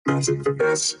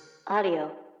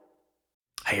Audio.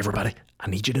 Hey everybody, I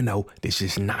need you to know this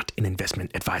is not an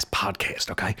investment advice podcast,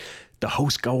 okay? The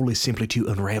host's goal is simply to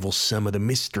unravel some of the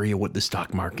mystery of what the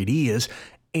stock market is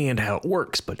and how it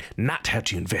works, but not how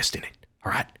to invest in it.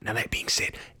 All right, now that being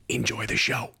said, enjoy the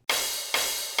show.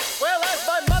 Well, as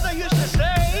my mother used to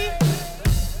say,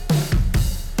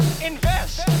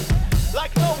 invest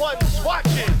like no one's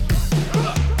watching.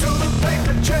 Do the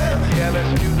paper jam. Yeah,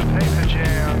 let's do the paper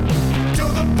jam. Do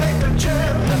the paper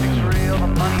jam. Nothing's real, the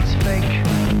money's fake.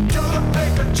 Do the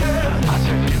paper jam. I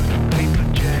said do the paper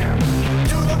jam.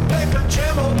 Do the paper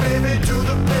jam, oh baby, do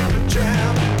the paper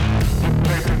jam.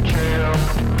 Paper jam,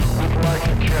 look like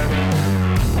a cannon.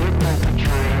 With paper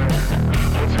jam,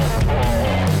 let's have a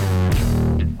ball.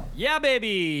 Yeah,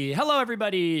 baby. Hello,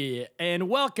 everybody, and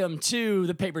welcome to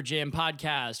the Paper Jam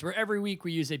podcast, where every week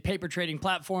we use a paper trading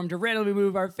platform to randomly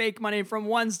move our fake money from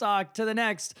one stock to the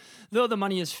next. Though the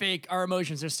money is fake, our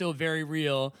emotions are still very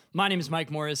real. My name is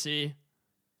Mike Morrissey,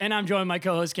 and I'm joined by my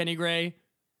co-host, Kenny Gray.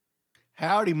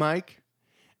 Howdy, Mike.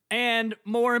 And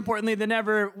more importantly than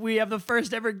ever, we have the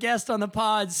first ever guest on the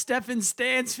pod, Stephan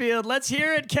Stansfield. Let's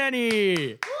hear it,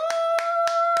 Kenny.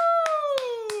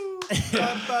 Hey,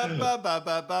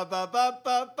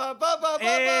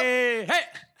 hey.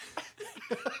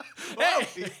 Whoa,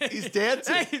 he's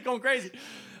dancing. Hey, he's going crazy.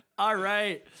 All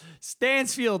right.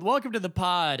 Stansfield, welcome to the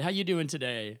pod. How you doing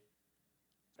today?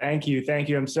 Thank you.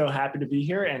 I'm so happy to be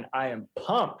here, and I am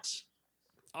pumped.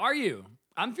 Are you?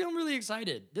 I'm feeling really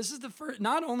excited. This is the first.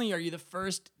 Not only are you the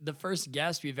first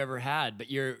guest we've ever had, but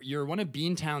you're one of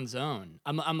Beantown's own.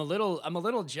 I'm a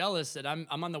little jealous that I'm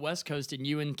on the West Coast and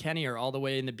you and Kenny are all the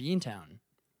way in the Beantown.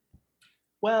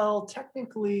 Well,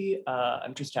 technically,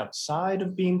 I'm just outside of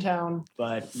Beantown,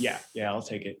 but yeah, I'll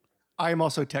take it. I am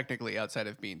also technically outside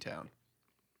of Beantown.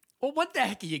 Well, what the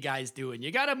heck are you guys doing?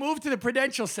 You got to move to the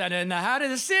Prudential Center in the heart of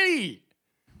the city.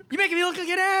 You're making me look like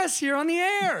an ass here on the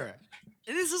air.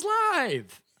 This is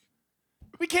live.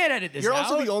 We can't edit this. You're out.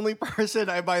 also the only person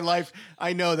in my life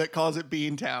I know that calls it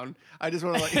Beantown. I just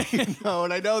want to let you know,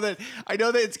 and I know that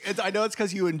it's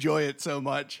because you enjoy it so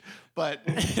much. But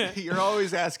you're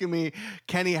always asking me,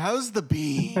 Kenny, how's the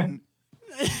bean?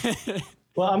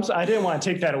 Well, I didn't want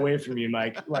to take that away from you,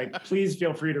 Mike. Like, please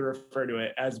feel free to refer to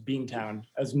it as Beantown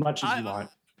as much as you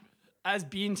want. As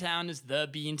Beantown, as the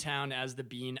Beantown, as the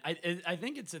bean. I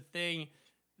think it's a thing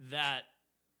that.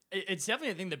 It's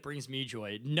definitely a thing that brings me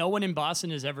joy. No one in Boston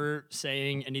is ever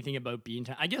saying anything about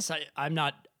Beantown. I guess I'm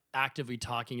not actively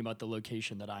talking about the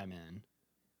location that I'm in,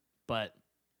 but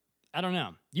I don't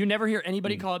know. You never hear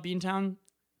anybody call it Beantown?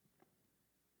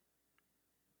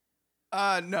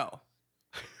 No.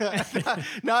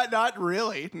 not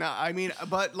really. No, I mean,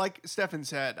 but like Stephan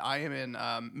said, I am in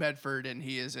Medford and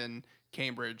he is in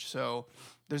Cambridge, so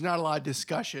there's not a lot of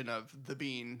discussion of the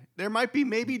bean. There might be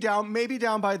maybe down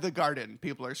by the garden.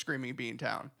 People are screaming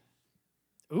Beantown.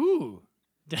 Ooh,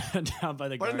 down by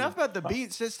the garden. But enough about the bean.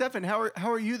 Stephan, how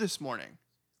are you this morning?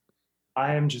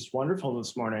 I am just wonderful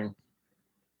this morning.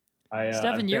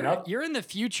 Stephan, you're in the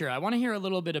future. I want to hear a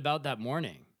little bit about that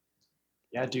morning.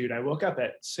 Yeah, dude, I woke up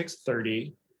at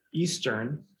 6:30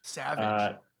 Eastern.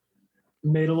 Savage.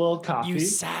 Made a little coffee. You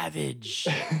savage.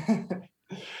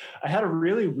 I had a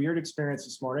really weird experience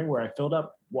this morning where I filled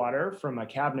up water from my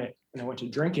cabinet and I went to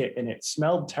drink it and it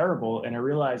smelled terrible. And I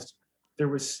realized there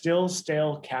was still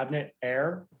stale cabinet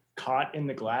air caught in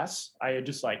the glass. I had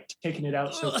just taken it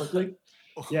out so quickly.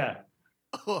 Yeah.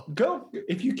 Go,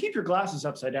 if you keep your glasses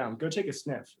upside down, go take a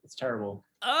sniff. It's terrible.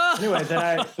 Anyway,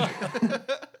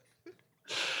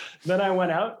 then I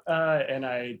went out and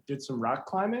I did some rock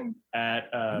climbing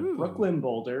at Brooklyn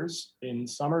Boulders in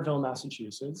Somerville,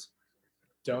 Massachusetts.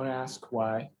 Don't ask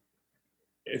why.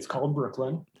 It's called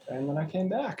Brooklyn. And then I came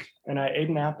back and I ate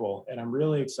an apple and I'm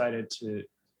really excited to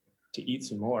eat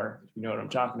some more. If you know what I'm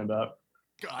talking about.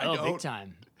 Big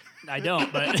time. I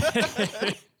don't, but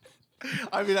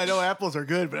I mean, I know apples are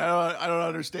good, but I don't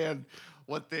understand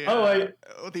what the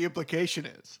implication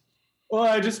is. Well,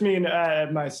 I just mean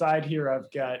at my side here,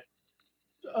 I've got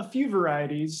a few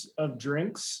varieties of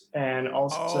drinks and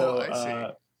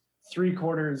also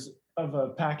 3/4 of a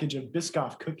package of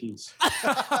Biscoff cookies.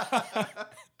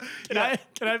 Can I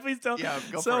please tell? Yeah,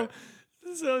 go for it.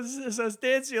 So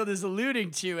Stansfield is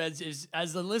alluding to,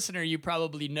 as the listener, you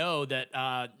probably know that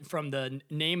from the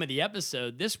name of the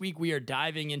episode, this week we are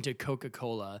diving into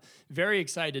Coca-Cola. Very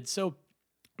excited. So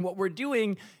what we're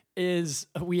doing is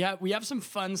we have some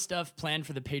fun stuff planned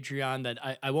for the Patreon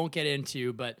that I won't get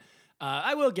into, but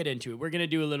I will get into it. We're gonna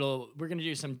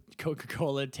do some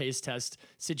Coca-Cola taste test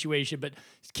situation. But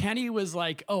Kenny was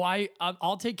like, "Oh,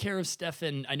 I'll take care of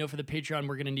Stephan. I know for the Patreon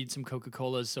we're gonna need some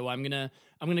Coca-Colas, so I'm gonna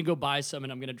go buy some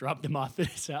and I'm gonna drop them off at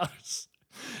his house."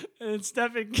 And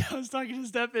Stephan, I was talking to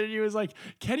Stephan, and he was like,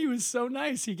 "Kenny was so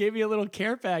nice. He gave me a little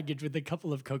care package with a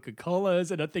couple of Coca-Colas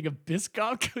and a thing of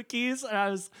Biscoff cookies." And I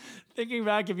was thinking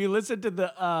back, if you listen to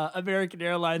the American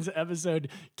Airlines episode,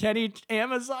 Kenny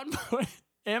Amazon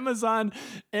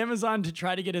to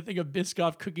try to get a thing of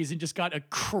Biscoff cookies and just got a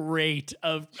crate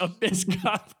of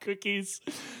Biscoff cookies.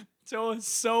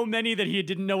 So many that he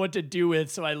didn't know what to do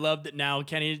with. So I love that now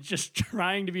Kenny is just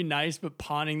trying to be nice, but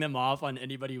pawning them off on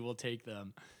anybody who will take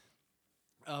them.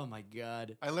 Oh my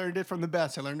God. I learned it from the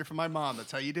best. I learned it from my mom. That's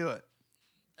how you do it.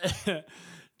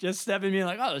 Just Stephan being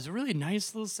like, "Oh, it was a really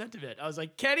nice little scent of it." I was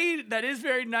like, "Kenny, that is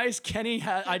very nice." Kenny,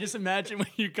 I just imagine when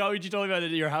you told me about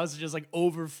it, your house is just like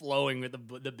overflowing with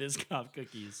the Biscoff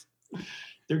cookies.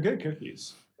 They're good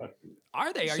cookies. But,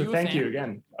 Are they? Are so you a thank fan? you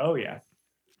again. Oh, yeah.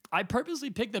 I purposely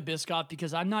picked the Biscoff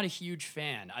because I'm not a huge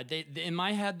fan. In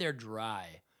my head, they're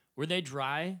dry. Were they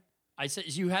dry? I said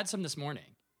you had some this morning.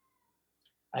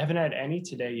 I haven't had any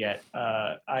today yet.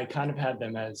 I kind of had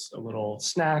them as a little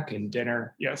snack and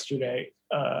dinner yesterday.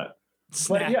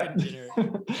 Snack yeah, and dinner.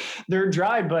 they're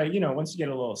dry, but once you get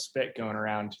a little spit going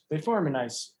around, they form a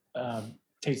nice,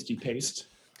 tasty paste.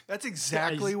 That's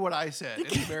exactly what I said in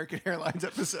the American Airlines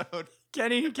episode.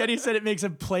 Kenny said it makes a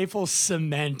playful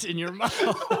cement in your mouth.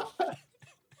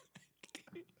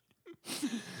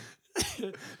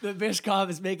 The Biscoff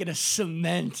is making a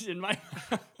cement in my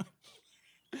mouth.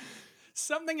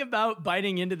 Something about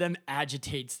biting into them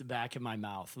agitates the back of my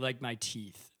mouth, like my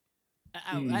teeth.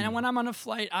 And when I'm on a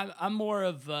flight, I'm more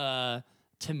of a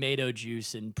tomato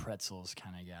juice and pretzels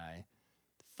kind of guy.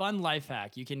 Fun life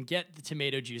hack. You can get the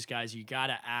tomato juice, guys. You got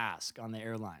to ask on the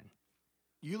airline.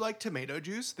 You like tomato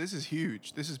juice? This is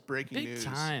huge. This is breaking Big news.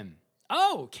 time.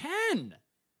 Oh, Ken.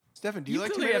 Stephan, do you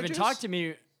like clearly tomato haven't juice? talked to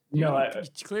me. No, You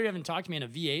clearly haven't talked to me in a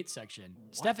V8 section.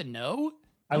 Stephan, no?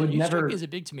 I would You never. strike me as a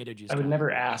big tomato juice I would guy.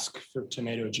 never ask for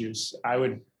tomato juice. I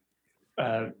would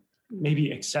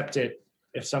maybe accept it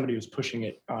if somebody was pushing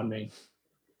it on me.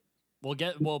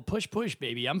 Well, push,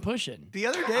 baby. I'm pushing. The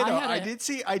other day, though, I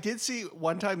I did see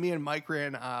one time me and Mike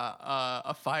ran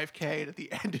a 5K, and at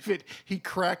the end of it, he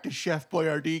cracked a Chef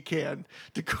Boyardee can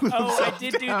to cool himself Oh, I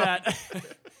did do down. that.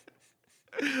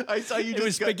 I saw you It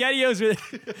was just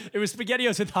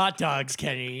SpaghettiOs with hot dogs,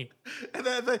 Kenny. and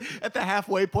then at the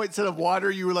halfway point, instead of water,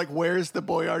 you were like, "Where's the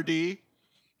Boyardee?"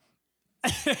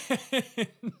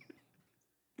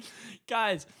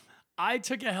 Guys, I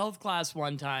took a health class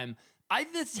one time.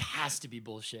 This has to be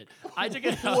bullshit. I took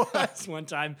a health class one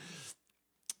time,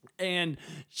 and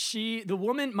the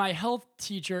woman, my health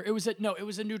teacher, it was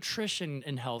a nutrition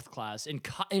and health class in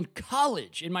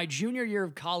college, in my junior year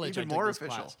of college. Even I took more this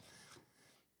official. class.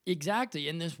 Exactly,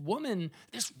 and this woman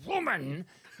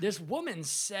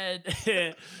said,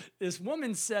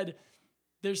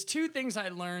 there's two things I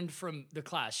learned from the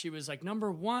class. She was like,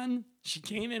 number one, she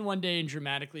came in one day and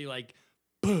dramatically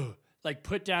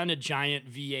put down a giant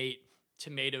V8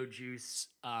 tomato juice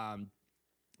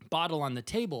bottle on the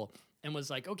table and was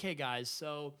like, "Okay, guys,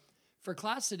 so for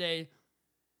class today,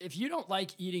 if you don't like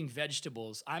eating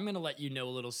vegetables, I'm going to let you know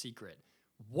a little secret.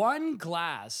 One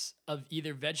glass of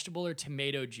either vegetable or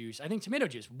tomato juice, I think tomato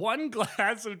juice, one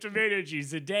glass of tomato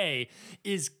juice a day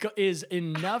is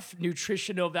enough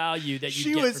nutritional value that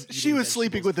you get from She eating was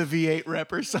sleeping vegetables." with a V8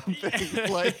 rep or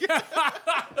something. Like,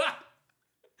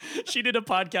 She did a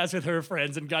podcast with her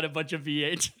friends and got a bunch of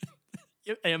V8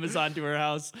 Amazon to her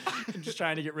house and just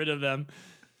trying to get rid of them.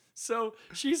 So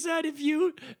she said,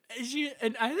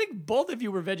 and I think both of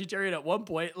you were vegetarian at one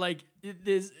point, like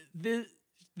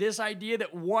this idea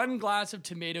that one glass of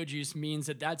tomato juice means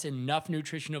that that's enough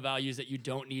nutritional values that you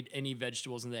don't need any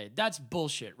vegetables in the day. That's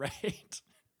bullshit, right?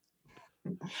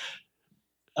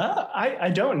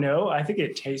 I don't know. I think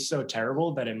it tastes so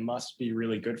terrible that it must be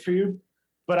really good for you.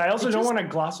 But I also don't want to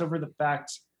gloss over the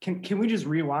fact. Can we just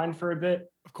rewind for a bit?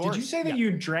 of course. Did you say that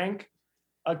you drank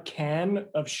a can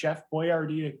of Chef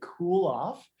Boyardee to cool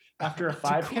off after a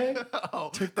 5K?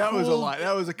 Oh, that was a lie.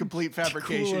 That was a complete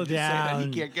fabrication cool to say that he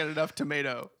down. can't get enough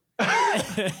tomato. It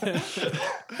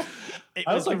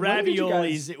I was was the like, when did you raviolis.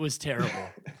 guys- It was terrible.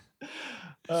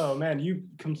 Oh man, you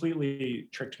completely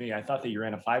tricked me. I thought that you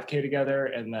ran a 5K together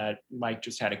and that Mike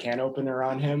just had a can opener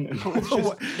on him and was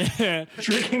just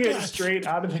drinking it straight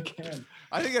out of the can.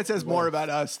 I think that says more about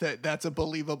us that that's a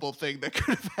believable thing that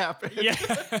could have happened. Yeah.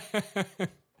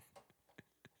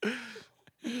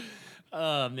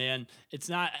 Oh man, it's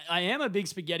not. I am a big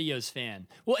SpaghettiOs fan.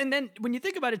 Well, and then when you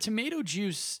think about it, tomato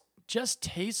juice just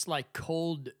tastes like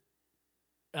cold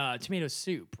tomato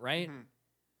soup, right?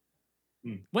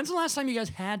 When's the last time you guys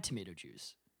had tomato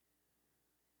juice?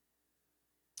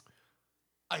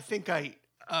 I think I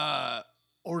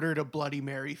ordered a Bloody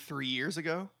Mary 3 years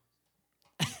ago.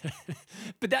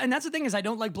 And that's the thing is I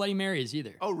don't like Bloody Marys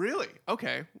either. Oh, really?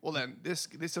 Okay. Well, then this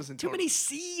doesn't. Too many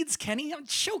seeds, Kenny. I'm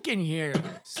choking here.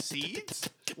 Seeds?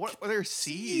 What are there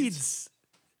seeds?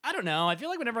 I don't know. I feel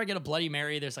like whenever I get a Bloody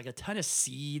Mary, there's like a ton of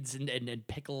seeds and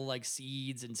pickle like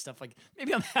seeds and stuff like.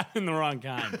 Maybe I'm having the wrong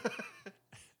kind.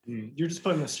 You're just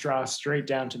putting the straw straight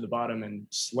down to the bottom and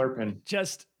slurping.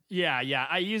 Just yeah.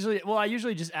 I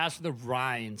usually just ask for the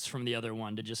rinds from the other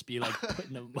one to just be like put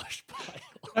in a mush pile.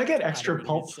 I get extra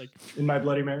pulp in my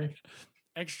Bloody Mary.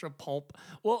 Extra pulp.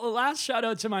 Well, the last shout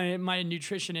out to my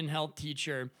nutrition and health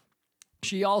teacher.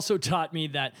 She also taught me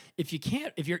that if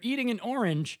you're eating an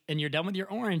orange and you're done with your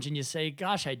orange and you say,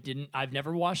 "Gosh, I've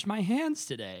never washed my hands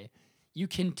today," you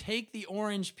can take the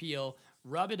orange peel,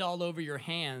 rub it all over your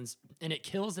hands, and it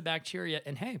kills the bacteria.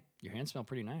 And hey, your hands smell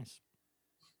pretty nice.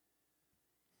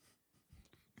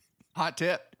 Hot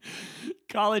tip.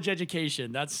 College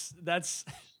education. That's.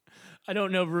 I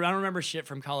don't know. I don't remember shit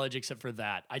from college except for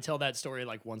that. I tell that story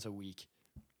like once a week.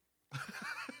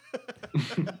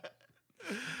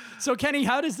 So, Kenny,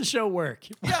 how does the show work?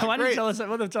 Yeah, Why don't you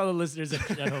great. tell the listeners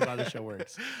at home how the show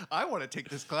works? I want to take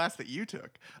this class that you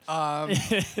took.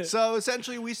 So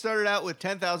essentially, we started out with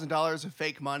 $10,000 of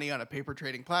fake money on a paper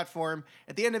trading platform.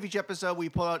 At the end of each episode, we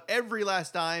pull out every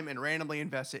last dime and randomly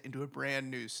invest it into a brand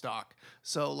new stock.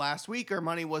 So last week, our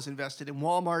money was invested in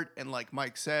Walmart. And like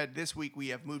Mike said, this week we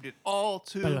have moved it all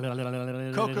to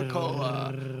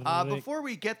Coca-Cola. Before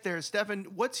we get there, Stephan,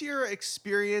 what's your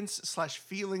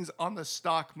experience/feelings on the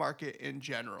stock market in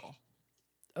general?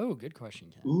 Oh, good question,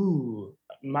 Ken. Ooh,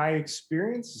 my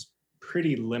experience is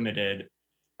pretty limited.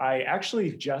 I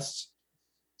actually just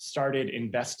started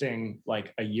investing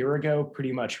like a year ago,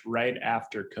 pretty much right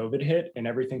after COVID hit and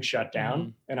everything shut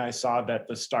down. And I saw that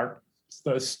the stock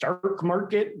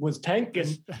market was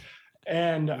tanking.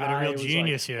 And You got a I real was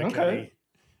genius like, here, okay.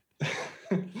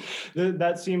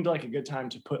 That seemed like a good time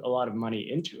to put a lot of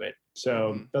money into it.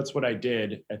 So that's what I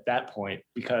did at that point,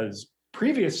 because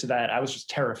previous to that, I was just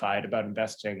terrified about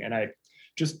investing. And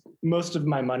most of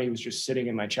my money was just sitting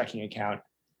in my checking account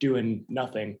doing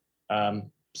nothing.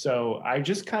 So I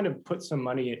just kind of put some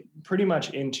money pretty much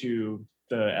into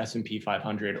the S&P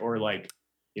 500 or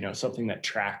something that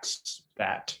tracks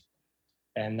that,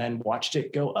 and then watched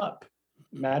it go up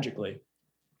magically.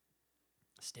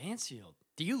 Stansfield,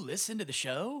 do you listen to the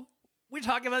show? We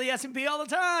talk about the S&P all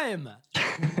the time.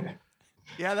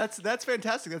 Yeah, that's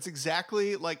fantastic. That's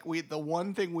exactly like the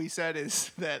one thing we said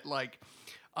is that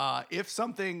if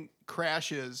something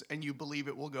crashes and you believe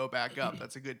it will go back up,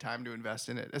 that's a good time to invest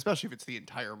in it, especially if it's the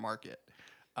entire market.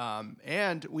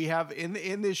 And we have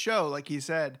in this show, like he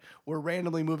said, we're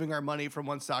randomly moving our money from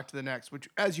one stock to the next, which,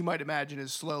 as you might imagine,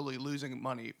 is slowly losing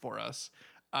money for us.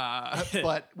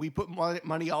 But we put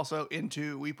money also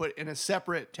we put in a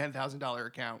separate $10,000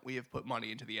 account. We have put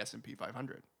money into the S&P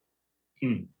 500.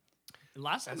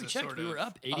 Last time we checked, we were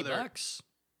up $80.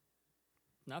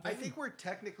 Not bad. I think we're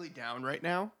technically down right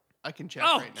now. I can check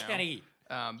Oh, right now. Kenny.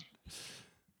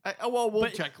 We'll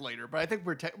check later, but I think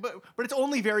we're but it's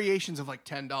only variations of like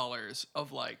 $10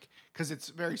 of because it's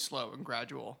very slow and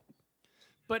gradual.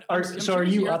 But Are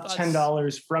you your up thoughts-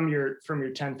 $10 from your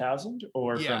 10,000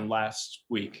 or Yeah. from last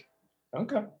week?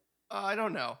 Okay. I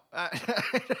don't know. I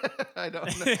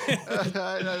don't know.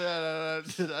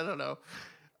 I don't know.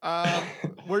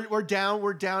 We're down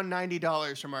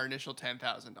 $90 from our initial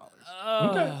 $10,000.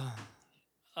 Okay.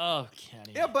 Oh,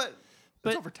 Kenny. Yeah, but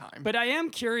it's over time. But I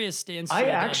am curious, Stan.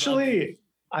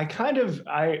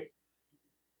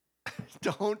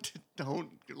 Don't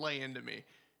lay into me.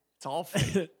 It's all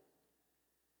fake.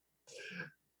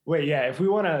 Wait, yeah, if we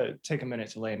want to take a minute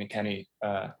to lay into Kenny,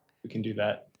 we can do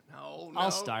that. No. I'll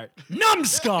start.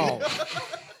 Numbskull!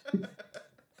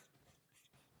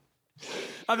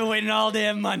 I've been waiting all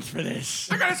damn month for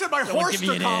this. I gotta send my Someone horse give me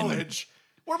to an in. college.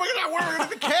 Where am I gonna get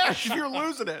the cash if you're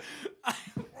losing it?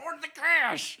 Where's the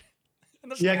cash?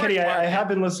 Yeah, Kenny, I have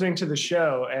been listening to the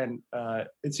show, and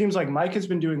it seems like Mike has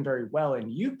been doing very well,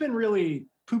 and you've been really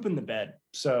pooping the bed.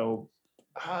 So,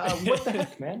 what the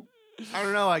heck, man? I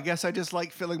don't know. I guess I just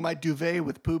like filling my duvet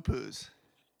with poo-poos.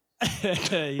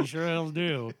 You sure will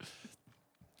do.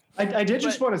 I did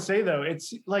just want to say, though,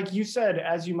 it's like you said,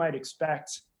 as you might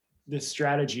expect, this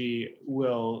strategy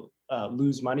will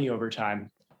lose money over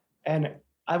time. And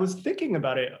I was thinking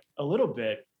about it a little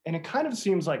bit, and it kind of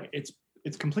seems like it's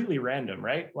completely random,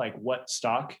 right? Like what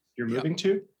stock you're moving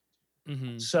to.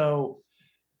 Mm-hmm. So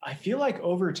I feel like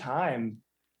over time,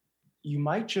 you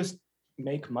might just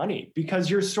make money because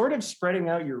you're sort of spreading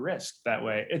out your risk that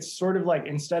way. It's sort of like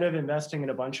instead of investing in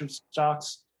a bunch of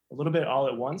stocks a little bit all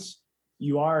at once,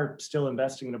 you are still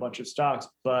investing in a bunch of stocks,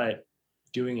 but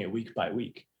doing it week by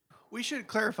week. We should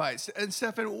clarify. And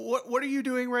Stephan, what are you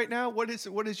doing right now? What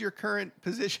is your current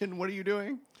position? What are you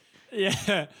doing?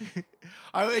 Yeah.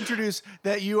 I'll introduce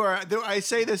that you are. I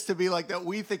say this to be like that.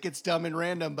 We think it's dumb and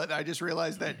random, but I just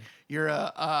realized that you're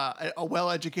a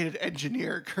well-educated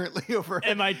engineer currently over at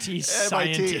MIT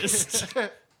scientist.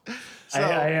 So,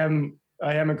 I am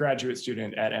a graduate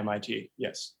student at MIT.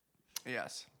 Yes.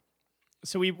 Yes.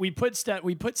 So we put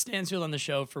Stansfield on the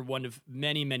show for one of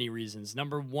many, many reasons.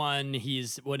 Number one,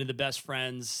 he's one of the best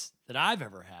friends that I've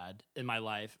ever had in my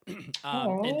life,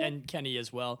 and Kenny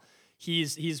as well.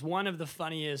 He's one of the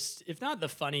funniest, if not the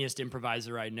funniest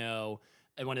improviser I know,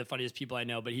 and one of the funniest people I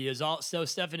know. But he is also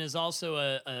Stephan is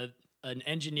also an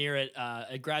engineer at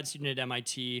a grad student at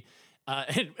MIT.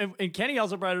 And Kenny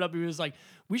also brought it up. He was like,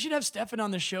 "We should have Stephan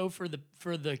on the show for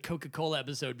the Coca-Cola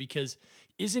episode because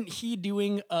isn't he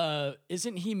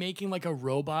making like a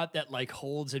robot that like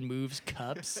holds and moves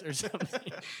cups or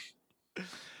something?"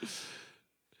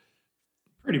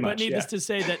 Pretty much. But needless to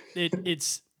say that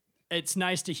it's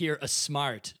nice to hear a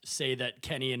smart say that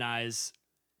Kenny and I's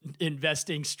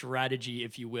investing strategy,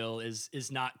 if you will,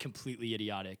 is not completely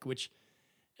idiotic, which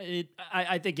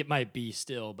I think it might be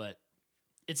still, but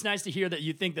it's nice to hear that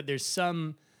you think that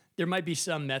there might be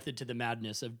some method to the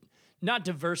madness of not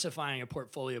diversifying a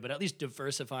portfolio, but at least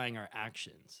diversifying our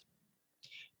actions.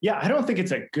 Yeah, I don't think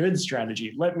it's a good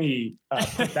strategy. Let me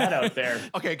put that out there.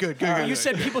 Okay, good. You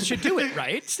said people should do it,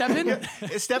 right, Stephan?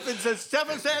 Stephan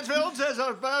Stansfield says.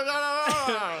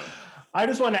 I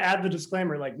just want to add the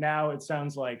disclaimer. Like now it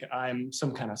sounds like I'm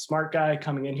some kind of smart guy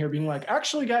coming in here being like,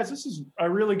 actually, guys, this is a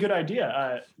really good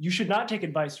idea. You should not take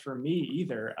advice from me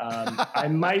either. I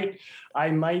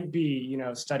might be,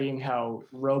 studying how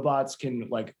robots can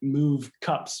like move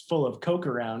cups full of Coke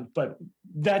around, but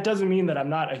that doesn't mean that I'm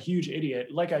not a huge idiot.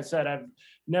 Like I said, I've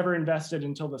never invested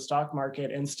until the stock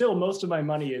market, and still most of my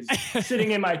money is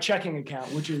sitting in my checking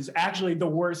account, which is actually the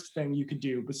worst thing you could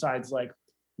do besides like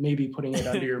maybe putting it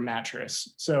under your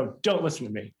mattress. So don't listen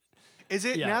to me. Is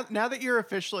it now that you're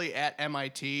officially at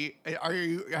MIT? Are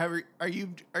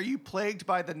you plagued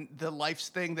by the life's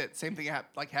thing that same thing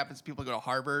happens? People go to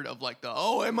Harvard of like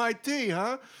MIT,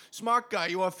 huh? Smart guy,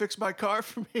 you want to fix my car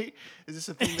for me? Is this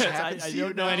a thing that happens? I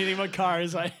don't know anything about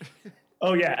cars.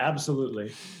 Oh yeah,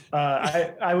 absolutely.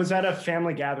 I was at a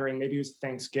family gathering, maybe it was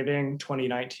Thanksgiving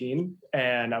 2019,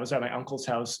 and I was at my uncle's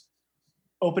house,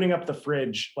 opening up the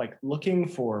fridge, like looking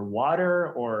for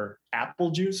water or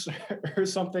apple juice or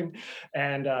something.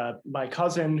 And my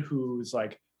cousin, who's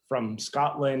like from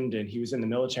Scotland and he was in the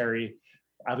military,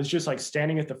 I was just like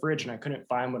standing at the fridge and I couldn't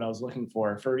find what I was looking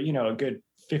for a good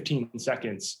 15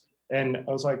 seconds. And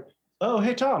I was like, "Oh,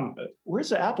 hey, Tom, where's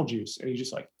the apple juice?" And he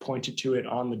just like pointed to it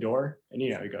on the door. And,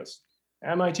 he goes,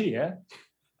 "MIT, yeah?"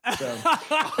 So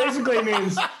basically it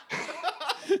means...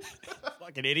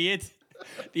 Fucking idiot.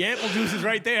 The apple juice is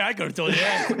right there. I could have told you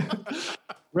that.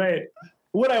 Right.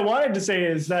 What I wanted to say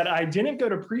is that I didn't go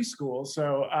to preschool,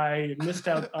 so I missed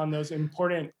out on those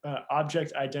important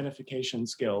object identification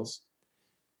skills.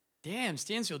 Damn,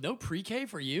 Stansfield, no pre-K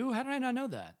for you? How did I not know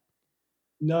that?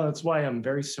 No, that's why I'm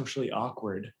very socially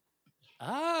awkward.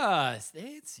 Ah,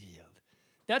 Stansfield.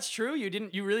 That's true?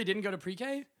 You really didn't go to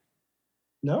pre-K?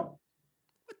 No.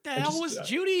 What the hell was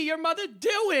Judy, your mother,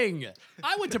 doing?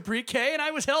 I went to pre-K and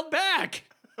I was held back.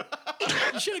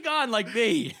 You should have gone like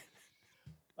me.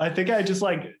 I think I just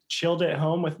like chilled at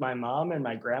home with my mom and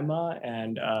my grandma.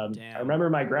 And I remember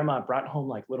my grandma brought home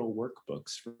like little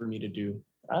workbooks for me to do.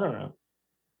 I don't know.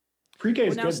 Pre-K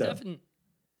is good Stephan,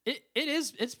 though.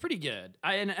 It's pretty good.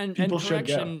 And People should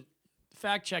correction,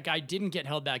 fact check, I didn't get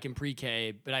held back in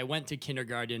pre-K, but I went to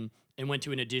kindergarten and went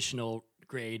to an additional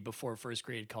grade before first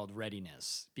grade called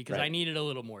readiness because I needed a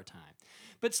little more time.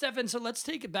 But Stephan, so let's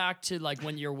take it back to like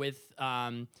when you're with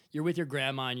your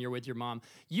grandma and you're with your mom.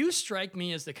 You strike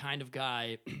me as the kind of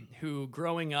guy who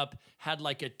growing up had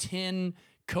like a tin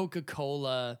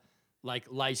Coca-Cola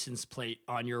like license plate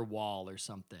on your wall or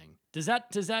something. Does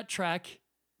that track?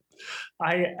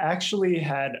 I actually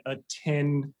had a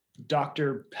tin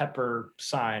Dr. Pepper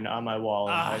sign on my wall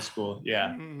in high school. Yeah.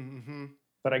 Mm-hmm.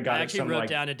 But I actually wrote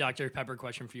down a Dr. Pepper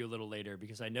question for you a little later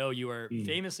because I know you are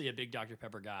famously a big Dr.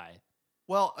 Pepper guy.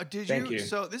 Well, Thank you.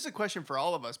 So this is a question for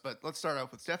all of us, but let's start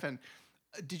off with Stephan.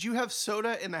 Did you have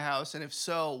soda in the house? And if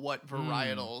so, what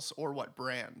varietals or what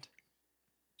brand?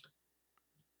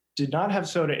 Did not have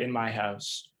soda in my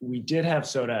house. We did have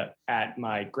soda at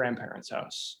my grandparents'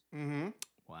 house. Mm-hmm.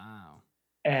 Wow.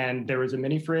 And there was a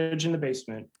mini fridge in the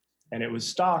basement, and it was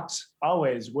stocked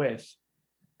always with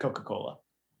Coca-Cola.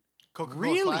 Coca-Cola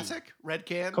Really? Classic, red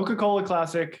can. Coca-Cola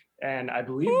Classic, and I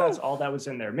believe that's all that was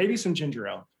in there. Maybe some ginger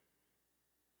ale.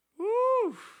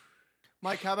 Woo.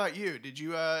 Mike, how about you? Did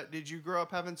you grow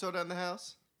up having soda in the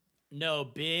house? No,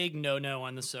 big no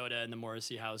on the soda in the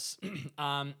Morrissey house.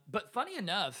 But funny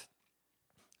enough,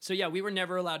 so yeah, we were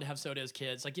never allowed to have soda as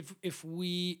kids. Like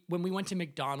when we went to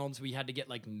McDonald's, we had to get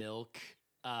like milk.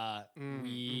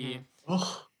 We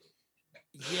Oh,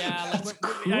 Yeah, like, That's when-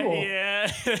 cool.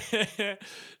 yeah.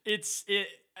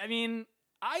 I mean,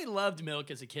 I loved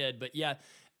milk as a kid, but yeah.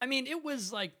 I mean, it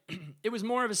was like it was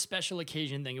more of a special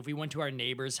occasion thing. If we went to our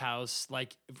neighbor's house,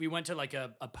 like if we went to like a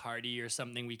party or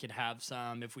something, we could have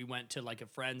some. If we went to like a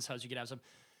friend's house, you could have some.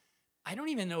 I don't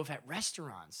even know if at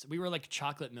restaurants we were like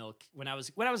chocolate milk when I was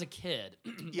a kid.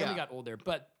 Then Yeah. we got older,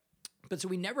 but so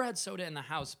we never had soda in the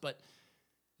house. But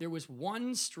there was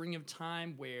one string of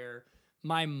time where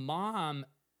my mom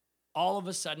all of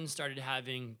a sudden started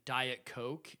having Diet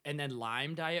Coke and then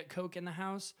lime Diet Coke in the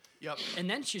house. Yep. And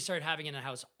then she started having it in the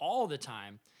house all the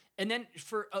time. And then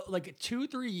for like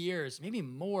 2-3 years, maybe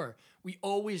more, we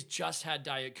always just had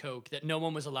Diet Coke that no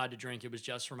one was allowed to drink. It was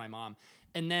just for my mom.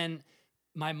 And then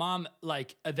my mom,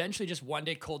 like, eventually just one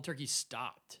day cold turkey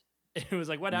stopped. It was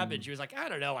like, what happened? She was like, I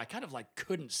don't know. I kind of like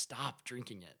couldn't stop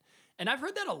drinking it. And I've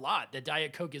heard that a lot, that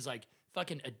Diet Coke is like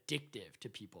fucking addictive to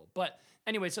people. But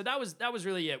anyway, so that was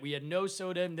really it. We had no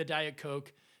soda, and the Diet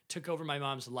Coke took over my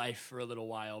mom's life for a little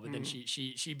while, but then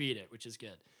she beat it, which is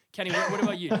good. Kenny, what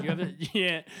about you? Do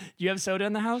you have soda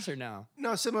in the house or no?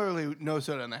 No, similarly, no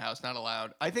soda in the house, not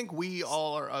allowed. I think we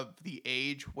all are of the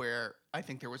age where I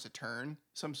think there was a turn,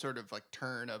 some sort of like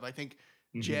turn of, I think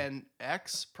Gen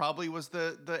X probably was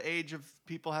the age of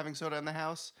people having soda in the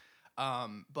house.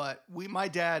 But my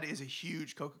dad is a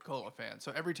huge Coca-Cola fan.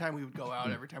 So every time we would go out,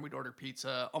 every time we'd order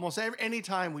pizza, almost any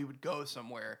time we would go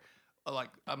somewhere,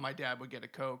 my dad would get a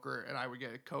Coke and I would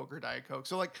get a Coke or Diet Coke.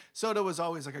 So like soda was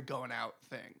always like a going out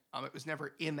thing. It was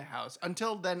never in the house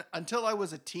until I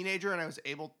was a teenager and I was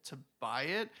able to buy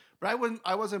it. But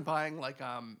I wasn't buying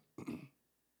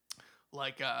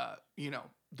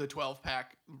the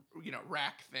 12-pack,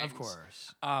 rack things. Of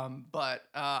course. But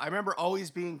I remember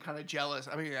always being kind of jealous.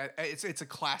 I mean, it's a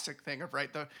classic thing of, right,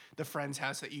 the friend's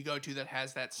house that you go to that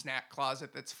has that snack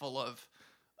closet that's full of,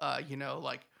 oh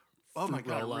my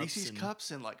God, roll-ups Reese's and-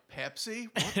 cups and like Pepsi.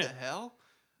 What the hell?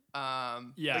 Yeah.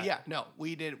 But yeah, no,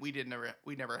 we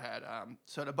never had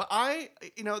soda. But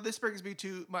this brings me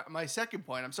to my second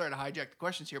point. I'm sorry to hijack the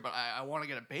questions here, but I want to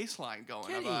get a baseline going.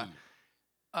 Kenny.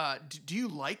 Do you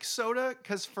like soda?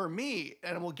 Because for me,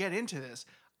 and we'll get into this,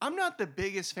 I'm not the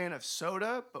biggest fan of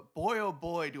soda, but boy, oh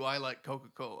boy, do I like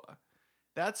Coca-Cola.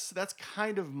 That's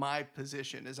kind of my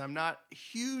position, is I'm not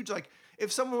huge. Like,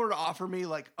 if someone were to offer me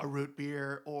like a root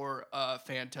beer or a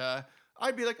Fanta,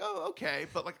 I'd be like, oh, okay,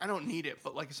 but like I don't need it.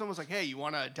 But like if someone's like, hey, you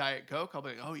want a Diet Coke? I'll be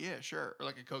like, oh yeah, sure. Or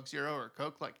like a Coke Zero or a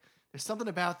Coke. Like there's something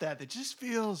about that just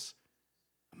feels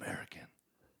American.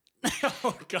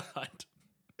 Oh God.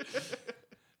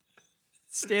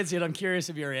 Stansfield, I'm curious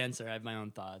of your answer. I have my own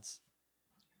thoughts.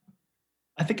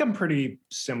 I think I'm pretty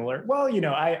similar. Well,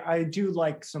 I do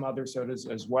like some other sodas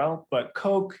as well, but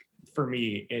Coke for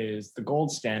me is the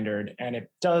gold standard, and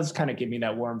it does kind of give me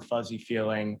that warm, fuzzy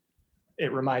feeling.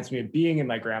 It reminds me of being in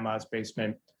my grandma's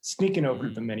basement, sneaking over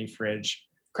to the mini fridge,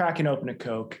 cracking open a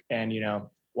Coke, and,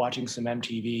 watching some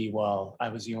MTV while I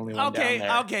was the only one down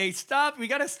there. Okay, stop. We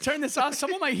got to turn this off.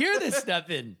 Someone might hear this,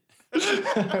 Stephan.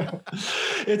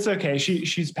 It's okay.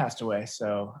 She's passed away,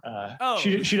 so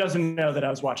she doesn't know that I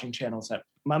was watching channels that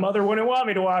my mother wouldn't want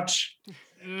me to watch.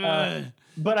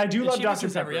 But I do love She Dr.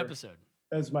 listens Pepper, every episode.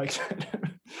 as Mike said,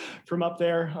 from up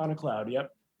there on a cloud.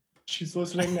 Yep, she's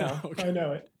listening now. Okay. I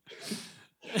know it.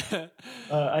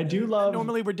 I do love.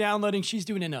 Normally we're downloading. She's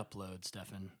doing an upload,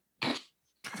 Stephan. Can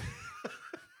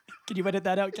you edit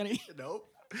that out, Kenny? Nope.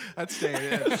 That's staying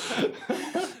in.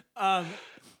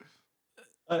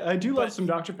 I do love some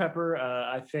Dr. Pepper.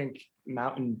 I think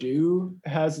Mountain Dew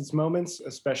has its moments,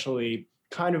 especially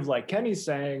kind of like Kenny's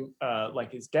saying,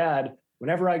 like his dad.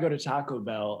 Whenever I go to Taco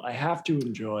Bell, I have to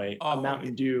enjoy a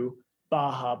Mountain Dew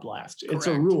Baja Blast. It's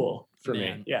a Correct. rule for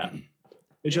Man. me. Yeah,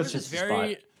 it's There was just this a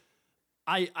very, spot.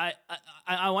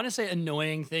 I want to say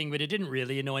annoying thing, but it didn't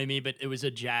really annoy me. But it was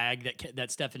a jag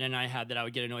that Stephan and I had that I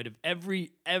would get annoyed of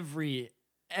every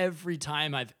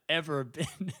time I've ever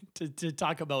been to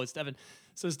Taco Bell with Stephan.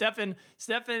 So Stephan,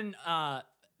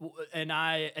 and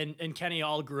I and Kenny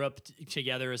all grew up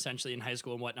together essentially in high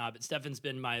school and whatnot. But Stephan's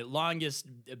been my longest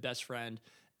best friend,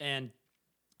 and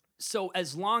So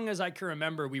as long as I can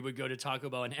remember, we would go to Taco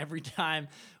Bell, and every time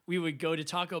we would go to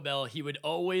Taco Bell, he would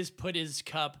always put his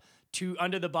cup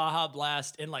under the Baja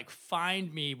Blast and like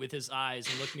find me with his eyes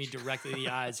and look me directly in the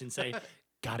eyes and say,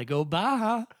 "Gotta go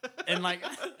Baja." And like,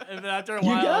 and after a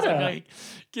while, I was like,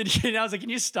 I was like, "Can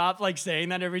you stop like saying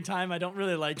that every time? I don't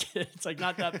really like it. It's like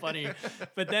not that funny."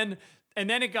 But then. And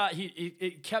then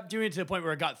it kept doing it to the point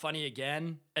where it got funny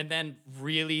again, and then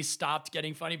really stopped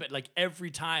getting funny. But like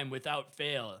every time, without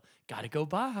fail, gotta go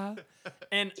Baja,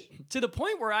 and to the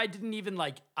point where I didn't even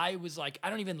like. I was like, I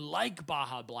don't even like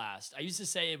Baja Blast. I used to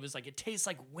say it was like it tastes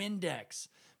like Windex.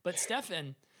 But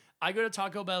Stephan, I go to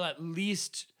Taco Bell at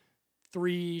least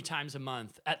 3 times a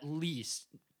month, at least,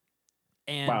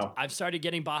 and I've started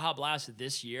getting Baja Blast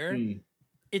this year.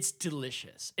 It's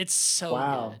delicious. It's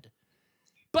so good.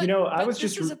 But, I was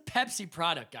this is a Pepsi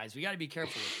product, guys. We got to be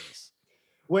careful with this.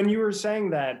 When you were saying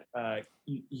that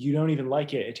you don't even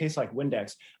like it, it tastes like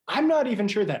Windex. I'm not even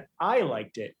sure that I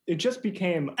liked it. It just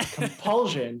became a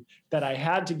compulsion that I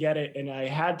had to get it, and I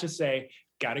had to say,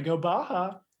 gotta go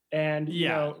Baja. And,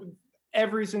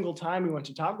 every single time we went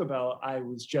to Taco Bell, I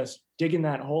was just digging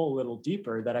that hole a little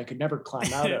deeper that I could never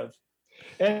climb out of.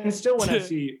 And still, when I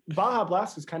see Baja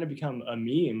Blast has kind of become a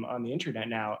meme on the internet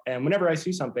now. And whenever I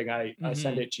see something, I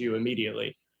send it to you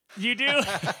immediately. You do?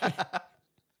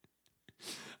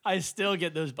 I still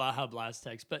get those Baja Blast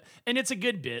texts, and it's a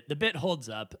good bit. The bit holds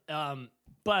up.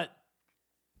 But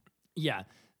yeah,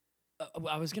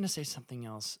 I was going to say something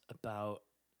else about.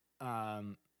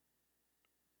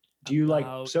 Do you like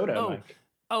soda, Mike?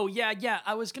 Oh, yeah.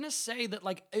 I was going to say that,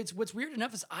 like, what's weird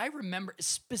enough is I remember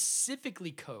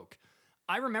specifically Coke.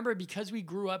 I remember because we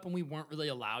grew up and we weren't really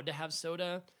allowed to have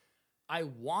soda, I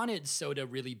wanted soda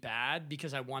really bad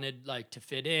because I wanted like to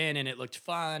fit in and it looked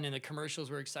fun and the commercials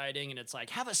were exciting and it's like,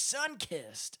 have a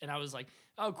sun-kissed. And I was like,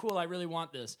 oh, cool, I really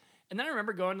want this. And then I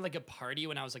remember going to like a party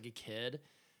when I was like a kid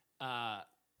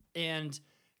and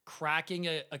cracking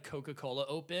a Coca-Cola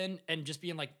open and just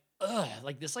being like, ugh,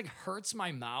 like this like hurts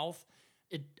my mouth.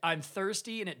 I'm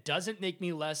thirsty and it doesn't make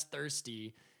me less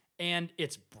thirsty. And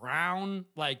it's brown,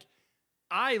 like,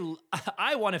 I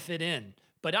want to fit in,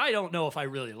 but I don't know if I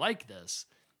really like this.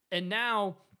 And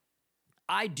now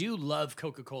I do love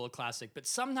Coca-Cola Classic, but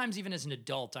sometimes even as an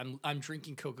adult, I'm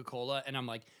drinking Coca-Cola and I'm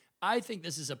like, I think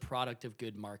this is a product of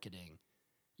good marketing.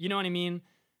 You know what I mean?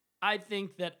 I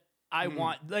think that I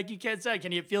want, like you can't say,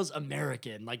 Kenny, it feels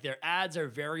American. Like their ads are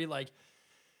very like,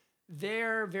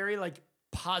 they're very like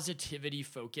positivity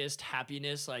focused,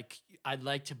 happiness. Like I'd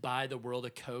like to buy the world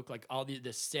of Coke, like all the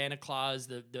Santa Claus,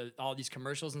 the all these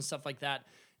commercials and stuff like that.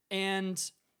 And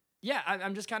yeah,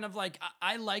 I'm just kind of like,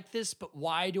 I like this, but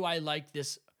why do I like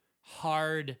this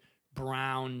hard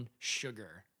brown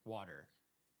sugar water?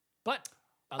 But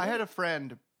I had a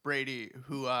friend, Brady,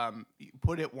 who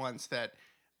put it once that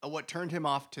what turned him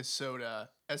off to soda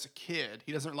as a kid,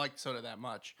 he doesn't like soda that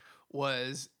much,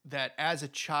 was that as a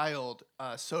child,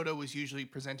 soda was usually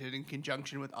presented in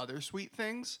conjunction with other sweet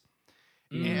things.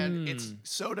 And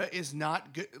soda is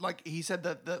not good. Like he said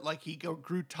that like he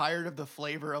grew tired of the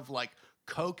flavor of like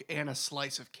Coke and a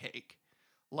slice of cake.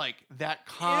 Like that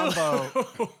combo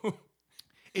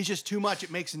is just too much.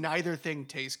 It makes neither thing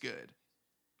taste good.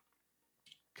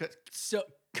 So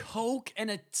Coke and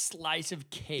a slice of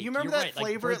cake. You remember You're that right,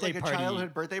 flavor at like a party.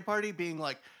 childhood birthday party being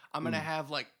like, I'm going to have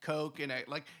like Coke and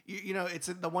like, you know, it's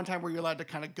the one time where you're allowed to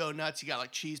kind of go nuts. You got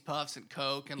like cheese puffs and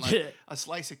Coke and like a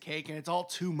slice of cake and it's all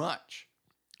too much.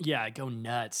 Yeah, go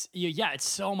nuts. Yeah, it's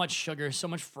so much sugar, so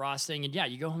much frosting. And yeah,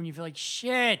 you go home and you feel like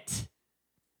shit.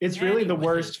 It's really the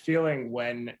worst feeling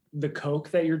when the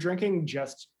Coke that you're drinking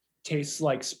just tastes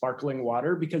like sparkling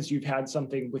water because you've had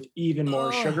something with even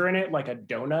more sugar in it, like a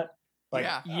donut. Like,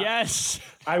 yes.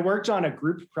 I worked on a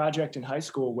group project in high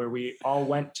school where we all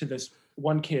went to this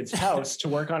one kid's house to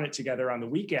work on it together on the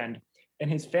weekend. And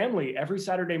his family every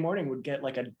Saturday morning would get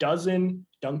like a dozen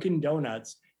Dunkin'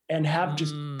 Donuts and have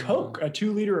just Coke, a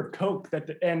 2 liter of Coke.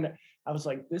 And I was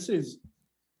like, this is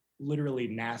literally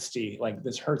nasty. Like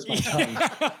this hurts my tongue.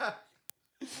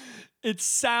 It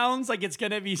sounds like it's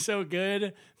gonna be so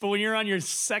good, but when you're on your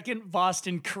second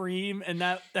Boston cream and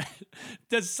that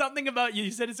there's something about you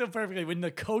said it so perfectly, when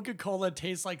the Coca-Cola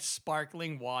tastes like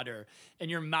sparkling water and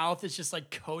your mouth is just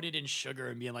like coated in sugar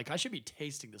and being like, I should be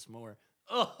tasting this more.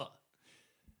 Ugh.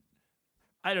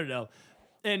 I don't know.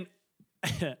 And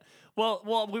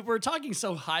well, we're talking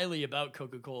so highly about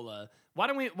Coca-Cola. Why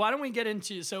don't we get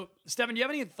into, so Stephan, do you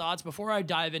have any thoughts before I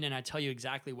dive in and I tell you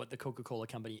exactly what the Coca-Cola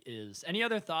company is? Any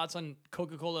other thoughts on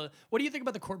Coca-Cola? What do you think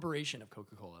about the corporation of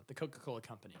Coca-Cola, the Coca-Cola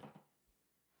company?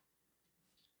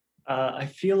 I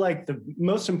feel like the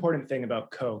most important thing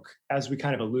about Coke, as we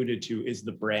kind of alluded to, is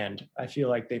the brand. I feel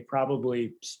like they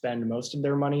probably spend most of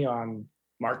their money on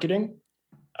marketing,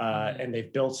 and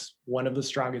they've built one of the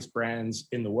strongest brands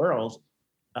in the world.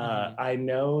 I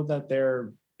know that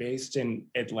they're based in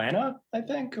Atlanta, I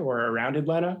think, or around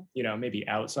Atlanta, maybe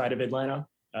outside of Atlanta.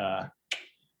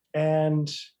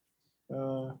 And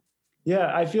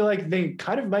yeah, I feel like they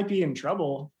kind of might be in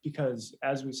trouble because,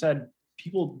 as we said,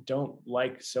 people don't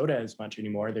like soda as much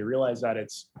anymore. They realize that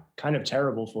it's kind of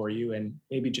terrible for you and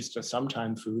maybe just a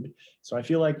sometime food. So I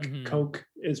feel like Coke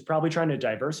is probably trying to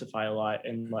diversify a lot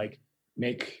and like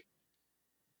make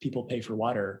people pay for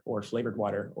water or flavored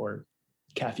water or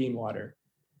caffeine water.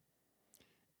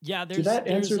 Yeah, did that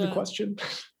answer the question?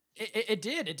 It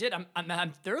did.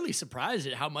 I'm thoroughly surprised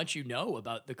at how much you know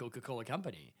about the Coca-Cola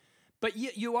company. But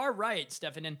you are right,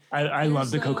 Stephan. And I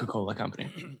love the Coca-Cola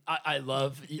company. I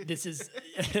love this is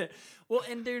well,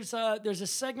 and there's a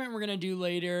segment we're gonna do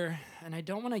later, and I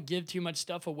don't want to give too much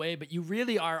stuff away, but you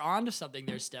really are onto something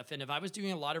there, Stephan. If I was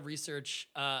doing a lot of research,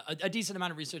 a decent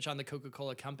amount of research on the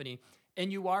Coca-Cola company,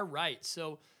 and you are right.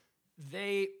 So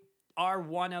they are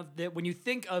one of the, when you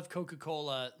think of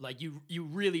Coca-Cola, like you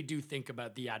really do think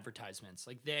about the advertisements.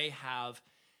 Like they have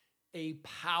a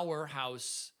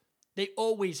powerhouse. They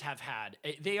always have had.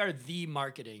 They are the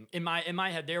marketing. In my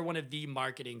head, they're one of the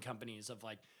marketing companies of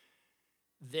like,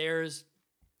 there's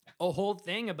a whole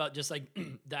thing about just like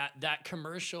that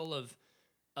commercial of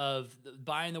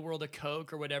buying the world a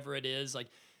Coke or whatever it is. Like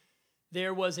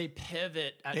there was a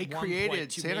pivot at They one created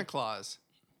point to Santa Claus.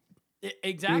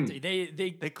 Exactly.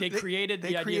 They created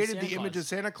the idea of Santa the image Claus. of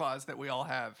Santa Claus that we all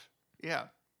have. Yeah.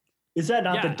 Is that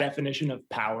not the definition of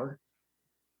power?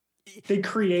 They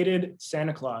created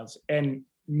Santa Claus, and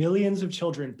millions of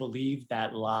children believe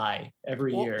that lie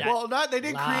every year. Well, they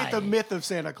didn't create the myth of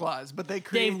Santa Claus, but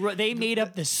they made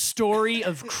up the story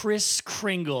of Kris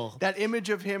Kringle. That image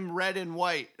of him red and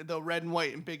white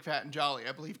and big, fat, and jolly.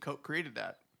 I believe Coke created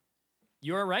that.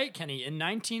 You're right, Kenny. In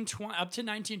 1920, up to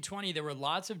 1920, there were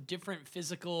lots of different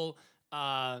physical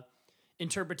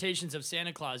interpretations of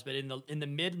Santa Claus, but in the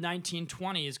mid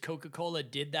 1920s, Coca-Cola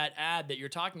did that ad that you're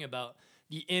talking about.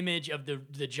 The image of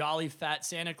the jolly fat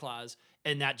Santa Claus,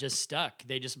 and that just stuck.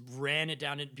 They just ran it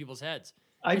down into people's heads.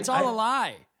 It's all a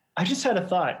lie. I just had a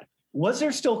thought. Was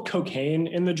there still cocaine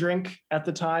in the drink at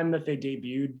the time that they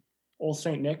debuted Old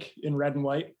Saint Nick in red and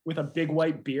white with a big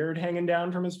white beard hanging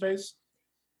down from his face?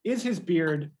 Is his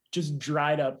beard just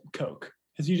dried up Coke?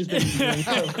 Has he just been eating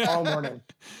Coke all morning?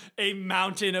 A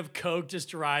mountain of Coke just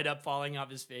dried up, falling off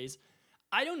his face.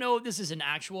 I don't know if this is an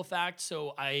actual fact,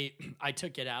 so I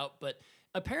took it out, but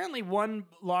apparently one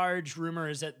large rumor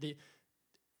is that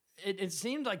it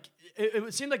seemed like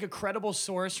a credible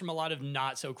source from a lot of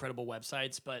not so credible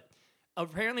websites, but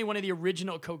apparently one of the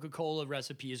original Coca-Cola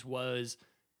recipes was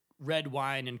red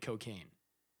wine and cocaine.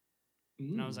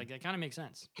 And I was like, that kind of makes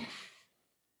sense.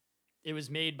 It was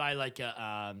made by like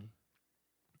a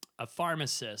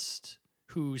pharmacist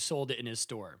who sold it in his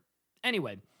store.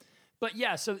 Anyway, but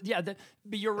yeah, so yeah,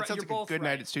 but you're right. Sounds You're like both a good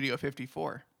right. night at Studio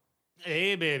 54.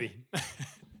 Hey, baby.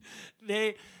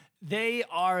 They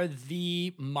are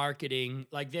the marketing.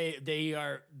 Like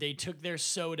they took their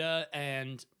soda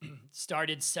and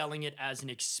started selling it as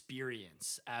an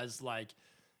experience, as like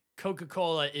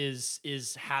Coca-Cola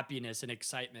is happiness and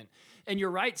excitement. And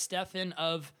you're right, Stephan,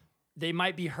 they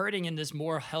might be hurting in this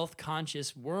more health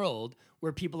conscious world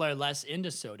where people are less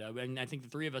into soda. And I think the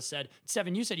three of us said,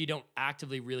 Stephan, you said you don't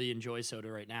actively really enjoy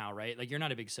soda right now, right? Like you're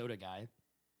not a big soda guy.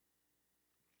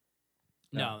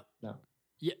 No.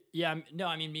 Yeah. No,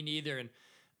 I mean, me neither. And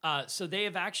so they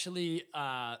have actually,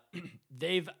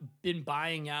 they've been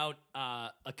buying out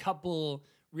a couple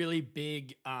really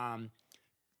big, one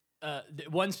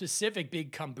specific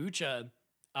big kombucha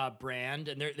brand,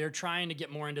 and they're trying to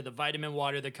get more into the vitamin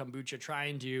water, the kombucha,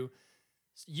 trying to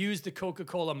use the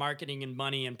Coca-Cola marketing and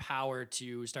money and power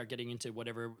to start getting into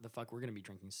whatever the fuck we're going to be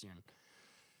drinking soon.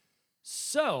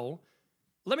 So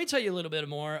let me tell you a little bit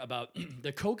more about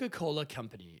the Coca-Cola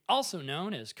Company, also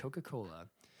known as Coca-Cola.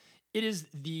 It is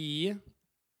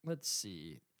let's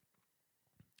see.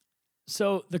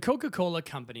 So the Coca-Cola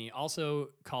Company, also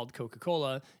called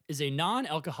Coca-Cola, is a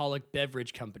non-alcoholic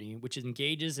beverage company which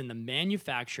engages in the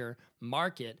manufacture,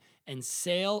 market, and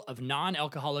sale of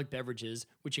non-alcoholic beverages,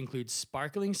 which include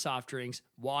sparkling soft drinks,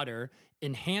 water,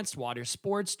 enhanced water,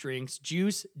 sports drinks,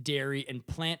 juice, dairy, and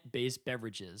plant-based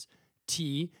beverages,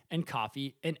 tea and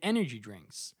coffee, and energy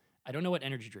drinks. I don't know what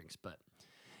energy drinks, but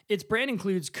its brand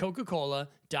includes Coca-Cola,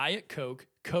 Diet Coke,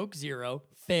 Coke Zero,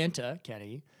 Fanta,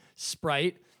 Kenny,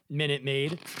 Sprite, Minute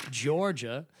Maid,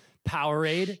 Georgia,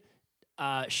 Powerade,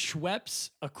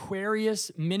 Schweppes,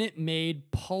 Aquarius, Minute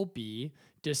Maid, Pulpy,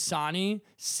 Dasani,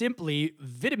 Simply,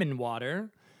 Vitamin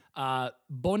Water,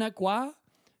 Bonaqua,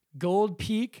 Gold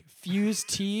Peak, Fuse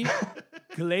Tea,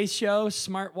 Glacio,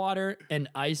 Smart Water, and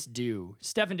Ice Dew.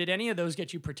 Stefan, did any of those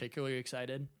get you particularly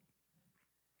excited?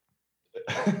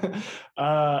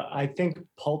 I think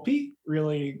Pulpy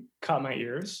really caught my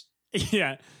ears.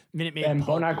 Yeah, Minute Maid, And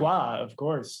Pulpy. Bonaqua, of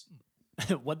course.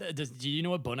 Do you know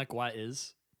what Bonaqua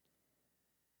is?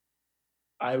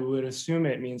 I would assume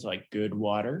it means like good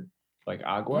water, like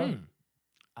agua.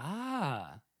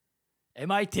 Ah,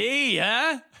 MIT,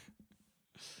 huh?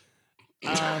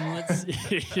 Let's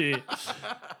see.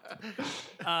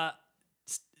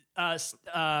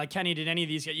 Kenny, did any of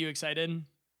these get you excited?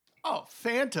 Oh,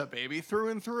 Fanta, baby, through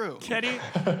and through. Kenny,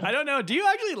 I don't know. Do you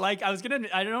actually like? I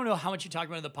don't know how much you talk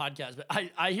about in the podcast, but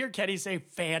I hear Kenny say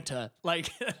Fanta like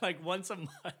once a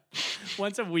month,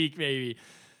 once a week maybe.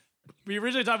 We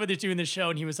originally talked about this doing the show,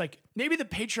 and he was like, maybe the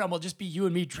Patreon will just be you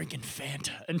and me drinking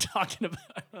Fanta and talking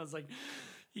about it. I was like,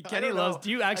 Kenny don't loves. know.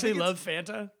 Do you actually love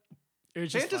Fanta? Or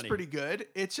it's just Fanta's funny? pretty good.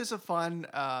 It's just a fun.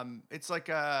 It's like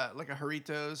a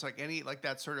Jarritos, like any like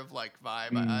that sort of like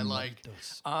vibe. I like.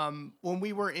 When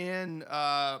we were in,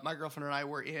 my girlfriend and I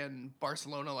were in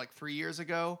Barcelona like 3 years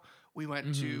ago. We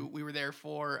went to. We were there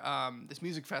for this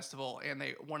music festival, and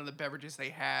one of the beverages they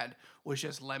had was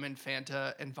just lemon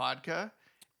Fanta and vodka.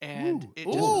 And it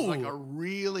just was like a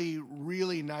really,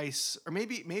 really nice, or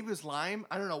maybe it was lime.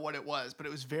 I don't know what it was, but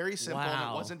it was very simple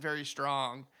and it wasn't very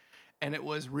strong, and it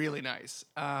was really nice.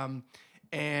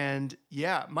 And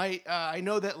yeah, I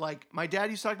know that like my dad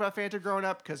used to talk about Fanta growing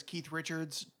up because Keith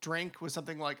Richards' drink was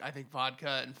something like I think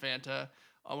vodka and Fanta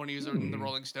when he was in the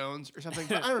Rolling Stones or something.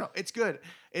 But I don't know. It's good.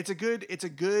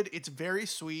 It's very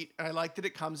sweet, and I like that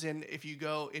it comes in. If you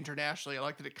go internationally, I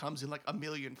like that it comes in like a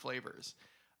million flavors.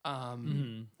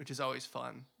 Which is always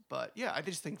fun. But yeah, I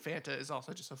just think Fanta is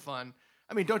also just a fun.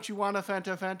 I mean, don't you want a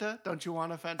Fanta? Don't you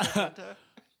want a Fanta?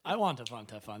 I want a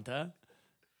Fanta.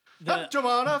 Don't you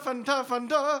want a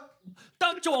Fanta?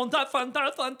 Don't you want that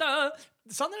Fanta?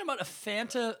 Something about a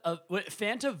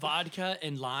Fanta, vodka,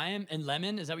 and lime and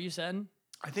lemon. Is that what you said?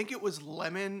 I think it was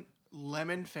lemon,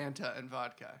 Fanta, and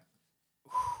vodka.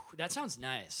 That sounds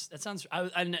nice. That sounds.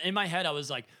 And in my head, I was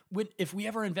like, if we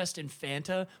ever invest in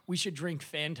Fanta, we should drink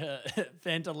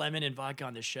Fanta lemon and vodka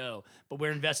on the show. But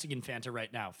we're investing in Fanta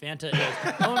right now. Fanta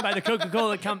is owned by the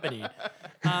Coca-Cola company.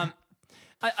 I'm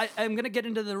going to get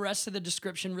into the rest of the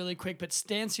description really quick. But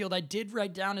Stansfield, I did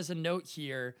write down as a note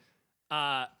here.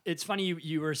 It's funny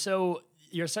you're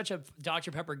such a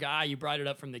Dr. Pepper guy. You brought it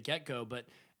up from the get-go. But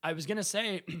I was going to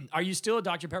say, are you still a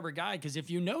Dr. Pepper guy? Because if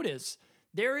you notice,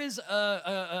 there is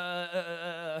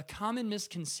a common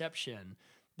misconception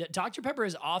that Dr. Pepper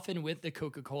is often with the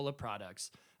Coca-Cola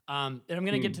products. And I'm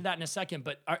going to get to that in a second,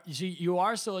 but you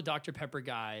are still a Dr. Pepper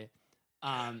guy.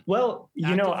 Well,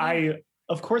 you know, actively?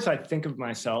 of course I think of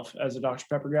myself as a Dr.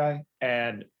 Pepper guy,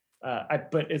 and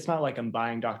but it's not like I'm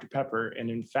buying Dr. Pepper. And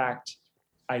in fact,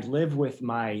 I live with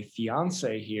my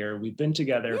fiance here. We've been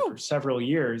together for several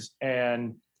years,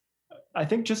 and I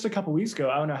think just a couple weeks ago,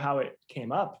 I don't know how it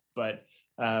came up, but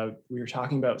we were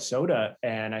talking about soda,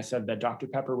 and I said that Dr.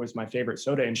 Pepper was my favorite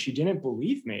soda, and she didn't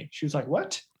believe me. She was like,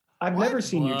 "What? I've never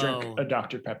seen you drink a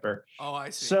Dr. Pepper." Oh, I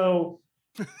see. So,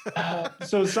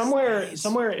 somewhere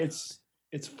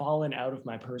it's fallen out of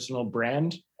my personal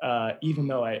brand, even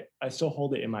though I still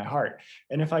hold it in my heart.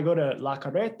 And if I go to La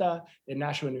Carreta in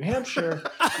Nashua, New Hampshire,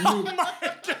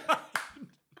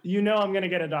 you know I'm gonna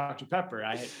get a Dr. Pepper.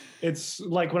 It's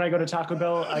like when I go to Taco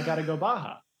Bell, I gotta go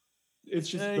Baja. It's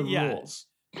just the rules.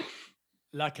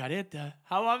 La Carreta.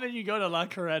 How often you go to La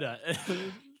Carreta?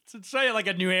 To say it like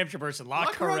a New Hampshire person, La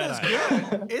Carreta.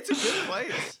 Good. It's a good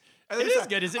place. It is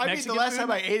good. Is it Mexican the last food?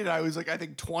 time I ate it, I was like, I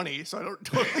think 20, so I don't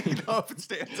totally know if it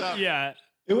stands up. Yeah.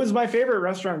 It was my favorite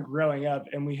restaurant growing up,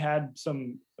 and we had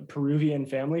some Peruvian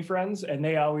family friends, and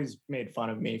they always made fun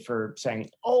of me for saying,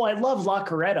 "Oh, I love La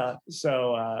Carreta."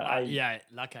 So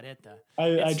La Carreta.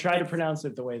 I try to pronounce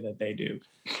it the way that they do.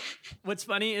 What's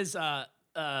funny is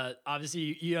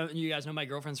obviously you guys know my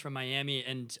girlfriend's from Miami,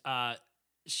 and I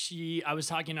was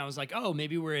talking, I was like, oh,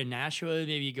 maybe we're in Nashua,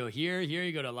 maybe you go here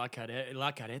you go to La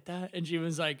Carreta, and she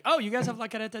was like, oh, you guys have La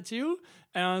Carreta too?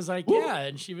 And I was like, yeah,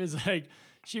 and she was like,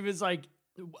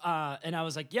 and I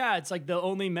was like, yeah, it's like the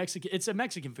only it's a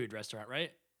Mexican food restaurant,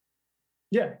 right?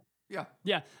 Yeah.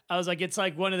 Yeah. I was like, it's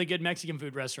like one of the good Mexican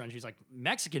food restaurants. She's like,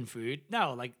 Mexican food?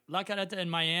 No, like La Carreta in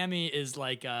Miami is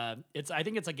like I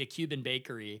think it's like a Cuban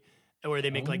bakery. where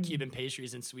they make like Cuban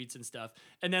pastries and sweets and stuff.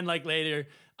 And then like later,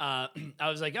 I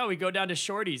was like, oh, we go down to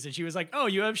Shorty's, and she was like, oh,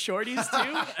 you have Shorty's too?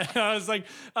 And I was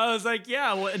like,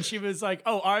 yeah. Well, and she was like,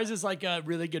 oh, ours is like a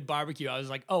really good barbecue. I was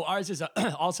like, oh, ours is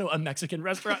also a Mexican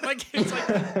restaurant. Like it's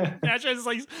like naturally it's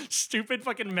like stupid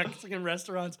fucking Mexican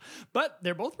restaurants, but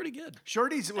they're both pretty good.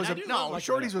 Shorty's was like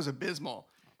Shorty's was abysmal.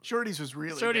 Shorty's was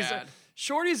really bad.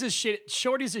 Shorty's is shit.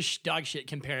 Shorty's is dog shit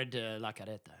compared to La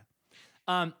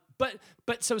Carreta.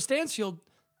 But so Stansfield,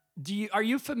 are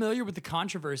you familiar with the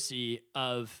controversy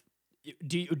of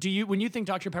do you when you think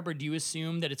Dr. Pepper, do you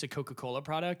assume that it's a Coca-Cola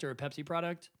product or a Pepsi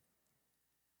product?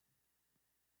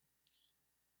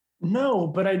 No,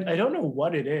 but I don't know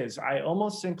what it is. I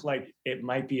almost think like it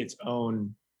might be its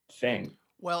own thing.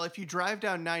 Well, if you drive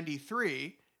down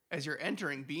 93 as you're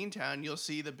entering Beantown, you'll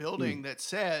see the building that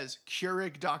says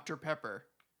Keurig Dr. Pepper.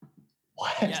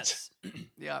 What? Yes.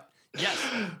 Yeah. Yes.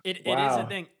 It is a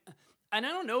thing. And I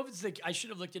don't know if it's I should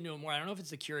have looked into it more. I don't know if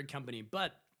it's the Keurig company,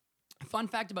 but fun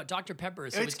fact about Dr. Pepper.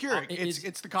 So It's Keurig.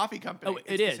 It's the coffee company. Oh,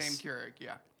 it's is. the same Keurig,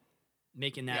 yeah.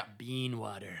 Making that bean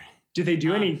water. Do they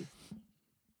do any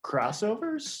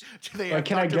crossovers? Do they Like, have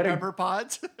can I Dr. get a- Pepper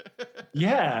pods?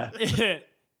 Yeah,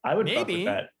 I would fuck Maybe. with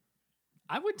that.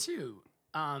 I would too.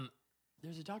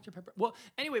 There's a Dr. Pepper. Well,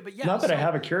 anyway, but yeah. Not that I so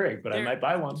have a Keurig, but I there- might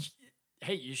buy one.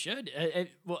 Hey, you should.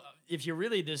 Well, if you're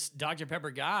really this Dr.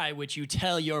 Pepper guy, which you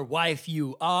tell your wife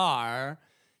you are,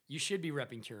 you should be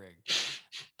repping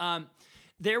Keurig.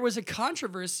 There was a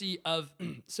controversy of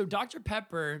so Dr.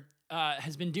 Pepper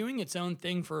has been doing its own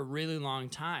thing for a really long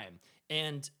time,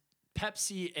 and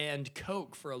Pepsi and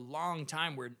Coke for a long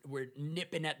time were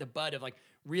nipping at the bud of like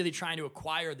really trying to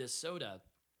acquire this soda,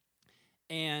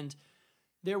 and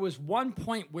there was one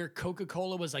point where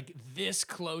Coca-Cola was like this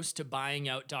close to buying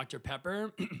out Dr.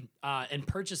 Pepper and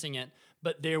purchasing it,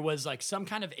 but there was like some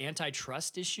kind of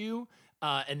antitrust issue,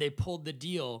 and they pulled the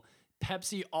deal.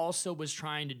 Pepsi also was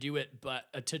trying to do it, but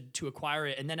to acquire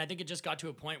it, and then I think it just got to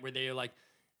a point where they're like,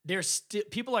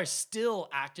 people are still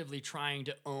actively trying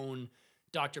to own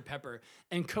Dr. Pepper,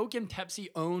 and Coke and Pepsi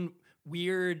own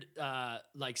weird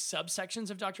like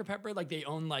subsections of Dr. Pepper, like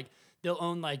they'll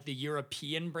own like the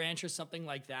European branch or something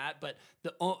like that. But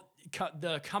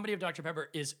the company of Dr. Pepper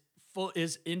is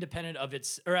independent of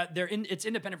it's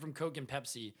independent from Coke and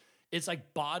Pepsi. It's like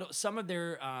some of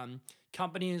their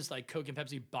companies like Coke and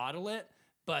Pepsi bottle it,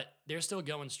 but they're still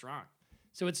going strong.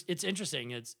 So it's interesting.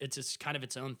 It's just kind of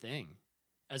its own thing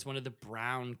as one of the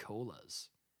brown colas.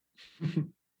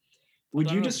 Would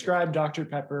you describe Dr.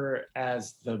 Pepper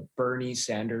as the Bernie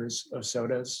Sanders of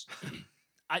sodas?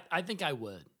 I think I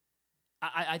would.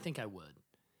 I think I would.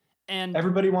 And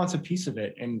Everybody wants a piece of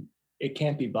it, and it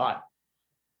can't be bought.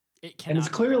 And it's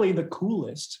clearly the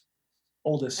coolest,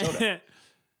 oldest soda.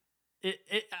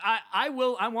 I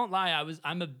won't lie.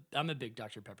 I'm a big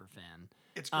Dr. Pepper fan.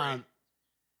 It's great.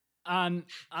 I'm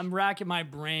racking my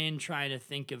brain trying to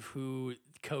think of who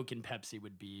Coke and Pepsi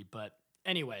would be, but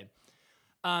anyway.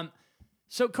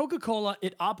 So Coca-Cola,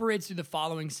 it operates through the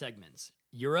following segments: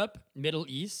 Europe, Middle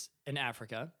East, and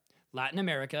Africa, Latin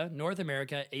America, North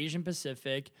America, Asian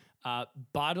Pacific,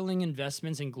 bottling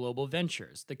investments and global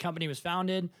ventures. The company was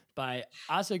founded by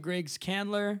Asa Griggs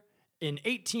Candler in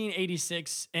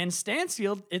 1886, and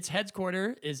Stansfield, its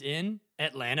headquarters, is in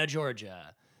Atlanta,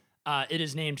 Georgia. It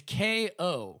is named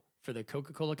KO for the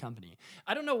Coca-Cola Company.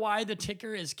 I don't know why the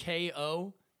ticker is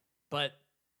KO, but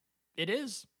it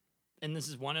is. And this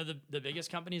is one of the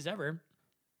biggest companies ever.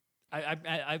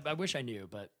 I wish I knew,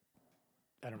 but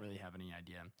I don't really have any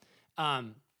idea.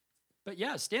 But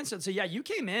yeah, Stansfield. So yeah, you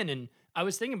came in, and I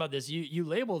was thinking about this. You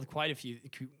labeled quite a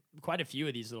few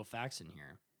of these little facts in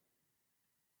here.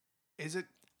 Is it?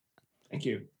 Thank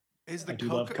you. Is the I do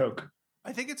love Coke.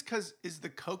 I think it's because is the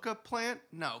Coca plant?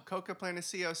 No, Coca plant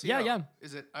is COCO. Yeah.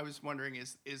 Is it? I was wondering,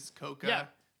 is Coca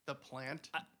the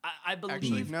plant? I believe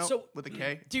Actually, no. so. With a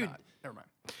K, It's dude. not.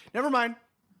 Never mind.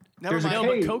 There's a No,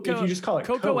 K. but Cocoa, If you just call it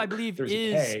Cocoa, I Coke, believe, there's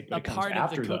is K, but a it comes part of the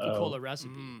after the O. Coca-Cola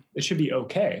recipe. It should be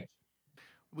okay.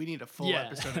 We need a full Yeah.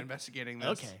 episode investigating this.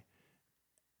 Okay.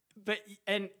 But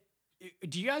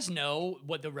do you guys know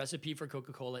what the recipe for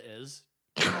Coca-Cola is?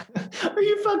 Are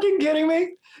you fucking kidding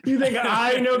me? You think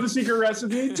I know the secret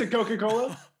recipe to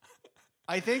Coca-Cola?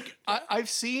 I think I've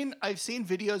seen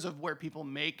videos of where people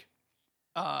make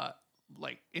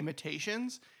like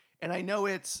imitations, and I know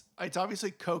it's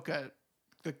obviously coca,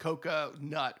 the coca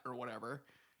nut or whatever,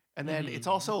 and then it's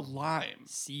also lime.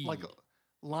 Seed. Like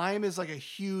lime is like a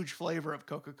huge flavor of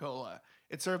Coca-Cola.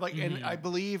 It's sort of like, and I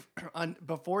believe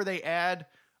before they add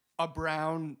a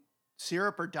brown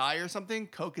syrup or dye or something,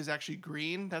 Coke is actually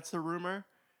green. That's the rumor.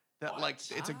 That like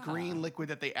it's a green liquid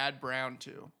that they add brown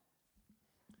to.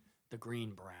 the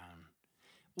green brown.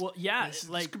 Well, yeah, This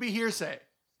like could be hearsay.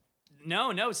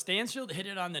 no, Stansfield hit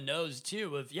it on the nose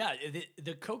too. Of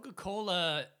the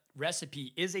Coca-Cola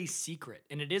recipe is a secret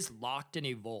and it is locked in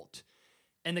a vault.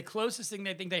 And the closest thing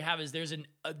they think they have is there's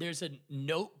a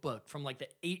notebook from like the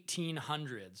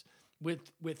 1800s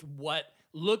with what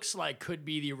looks like could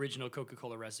be the original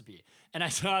Coca-Cola recipe. And I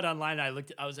saw it online and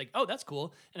I was like, oh, that's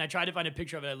cool. And I tried to find a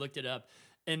picture of it. I looked it up.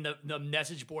 And the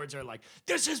message boards are like,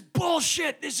 this is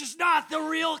bullshit. This is not the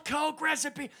real Coke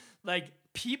recipe. Like,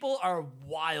 people are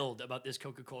wild about this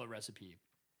Coca-Cola recipe.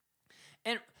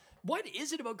 And what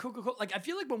is it about Coca-Cola? Like, I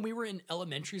feel like when we were in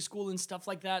elementary school and stuff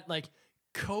like that, like,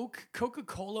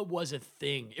 Coca-Cola was a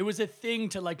thing. It was a thing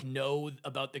to like know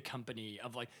about the company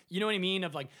of like, you know what I mean?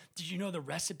 Of like, did you know the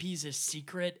recipe's a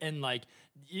secret? And like,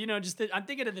 you know, I'm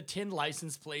thinking of the tin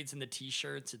license plates and the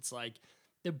t-shirts. It's like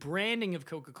the branding of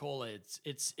Coca-Cola.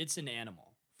 It's an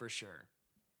animal for sure.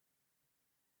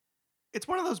 It's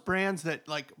one of those brands that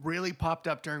like really popped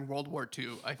up during World War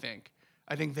II, I think.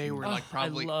 I think they were like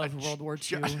probably. I love World War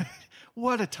II.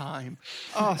 What a time!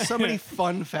 Oh, so many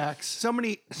fun facts. So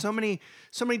many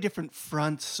different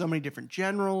fronts. So many different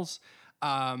generals.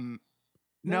 No,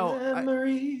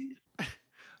 Memory.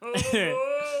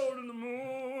 Oh, in the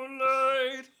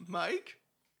moonlight, Mike.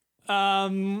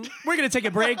 We're gonna take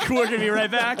a break. We're gonna be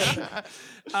right back,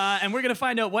 and we're gonna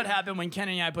find out what happened when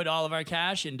Kenny and I put all of our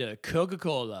cash into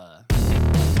Coca-Cola.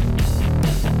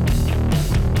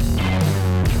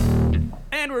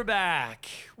 And we're back.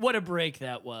 What a break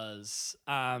that was.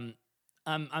 I'm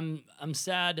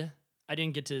sad I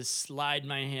didn't get to slide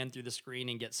my hand through the screen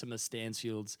and get some of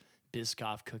Stansfield's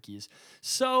Biscoff cookies.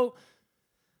 So,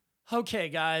 okay,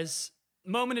 guys,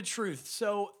 moment of truth.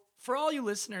 So, for all you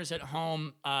listeners at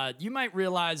home, you might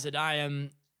realize that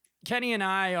Kenny and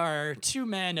I are two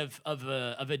men of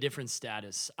a different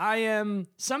status.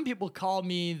 Some people call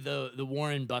me the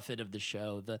Warren Buffett of the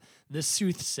show, the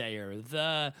soothsayer,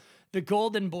 the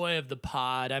golden boy of the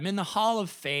pod. I'm in the Hall of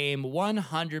Fame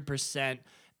 100%.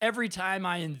 Every time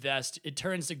I invest, it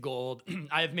turns to gold.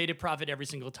 I have made a profit every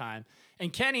single time.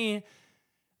 And Kenny,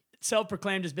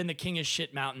 self-proclaimed, has been the king of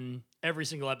shit mountain every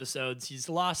single episode. He's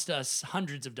lost us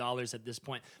hundreds of dollars at this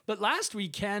point. But last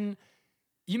week, Ken,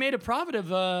 you made a profit of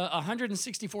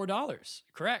 $164,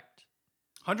 correct?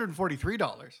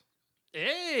 $143.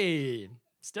 Hey,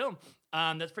 still,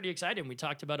 that's pretty exciting. We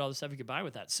talked about all the stuff you could buy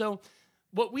with that. So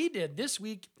what we did this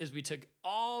week is we took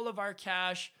all of our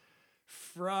cash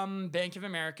from Bank of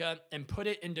America and put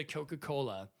it into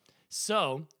Coca-Cola.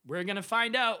 So we're going to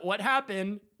find out what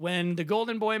happened when the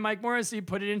golden boy Mike Morrissey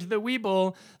put it into the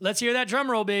Weeble. Let's hear that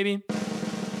drum roll, baby.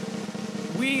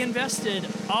 We invested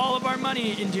all of our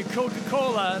money into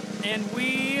Coca-Cola and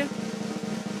we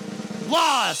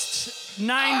lost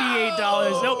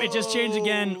 $98. Nope, it just changed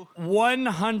again.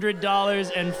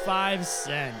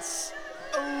 $100.05.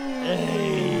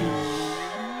 Hey.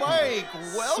 Mike,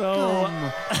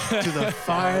 welcome to the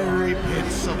fiery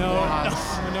pits of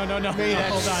loss. No. May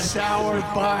that Hold on. sour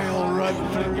bile run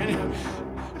through you.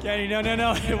 Kenny, no.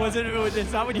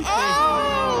 It's not what you think.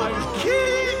 Oh,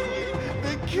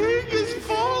 the king is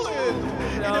fallen.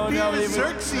 No, it appears no,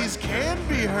 Xerxes can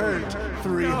be hurt.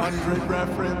 300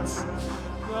 reference.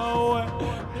 No,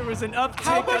 there was an uptick.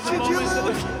 How much at the did you moment of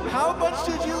lose? How much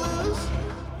did you lose?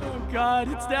 Oh God,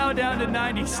 it's now down to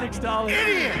 $96.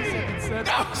 Idiot!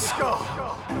 Numbskull!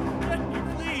 Kenny,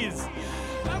 please,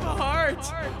 have a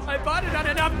heart. I bought it on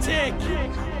an uptick.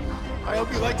 I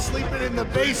hope you like sleeping in the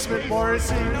basement,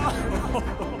 Morrissey.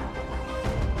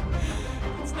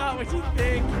 It's not what you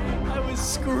think. I was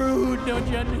screwed, don't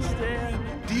you understand?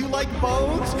 Do you like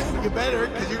bones? You better,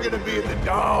 because you're going to be in the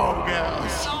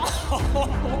doghouse. All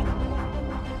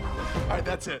right,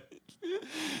 that's it.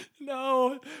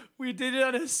 No, we did it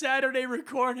on a Saturday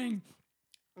recording.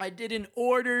 I did an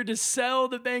order to sell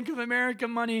the Bank of America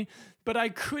money, but I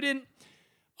couldn't.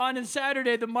 On a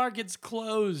Saturday, the market's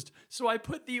closed. So I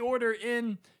put the order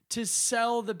in to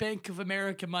sell the Bank of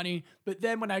America money. But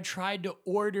then when I tried to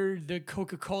order the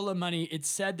Coca-Cola money, it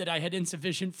said that I had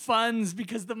insufficient funds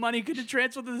because the money couldn't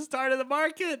transfer to the start of the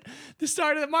market. The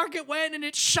start of the market went and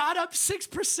it shot up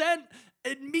 6%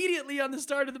 immediately on the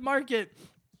start of the market.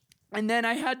 And then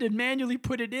I had to manually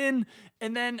put it in,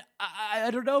 and then I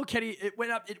don't know, Kenny. It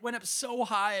went up so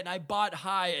high, and I bought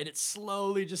high, and it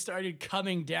slowly just started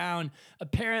coming down.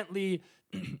 Apparently,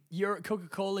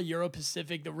 Coca-Cola Euro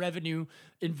Pacific, the revenue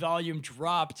in volume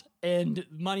dropped, and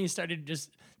money started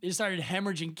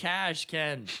hemorrhaging cash.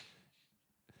 Ken,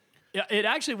 yeah, it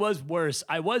actually was worse.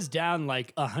 I was down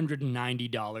like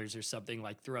 $190 or something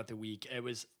like throughout the week.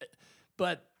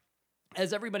 But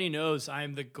as everybody knows,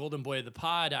 I'm the golden boy of the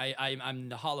pod. I'm in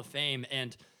the Hall of Fame,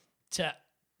 and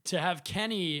to have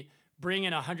Kenny bring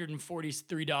in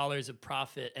 $143 of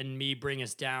profit and me bring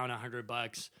us down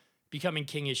 $100, becoming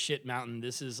king of shit mountain.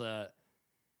 This is a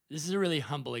really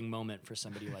humbling moment for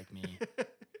somebody like me.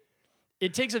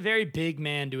 It takes a very big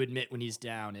man to admit when he's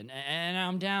down, and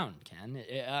I'm down, Ken.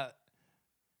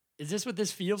 Is this what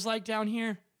this feels like down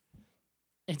here?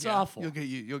 It's awful.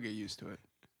 You'll get used to it.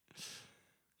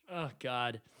 Oh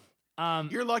God.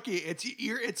 You're lucky.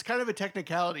 It's kind of a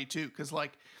technicality too, because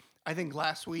like I think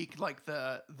last week like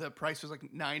the price was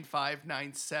like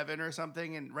 9,597 or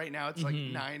something, and right now it's like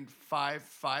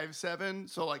 9,557.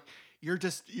 So like you're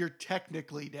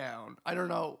technically down. I don't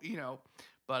know,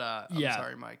 but I'm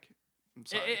sorry, Mike. I'm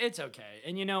sorry. It's okay,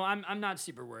 and I'm not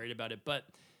super worried about it, but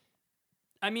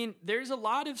I mean, there's a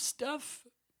lot of stuff.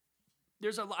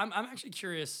 I'm actually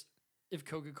curious if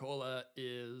Coca-Cola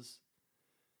is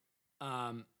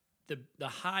the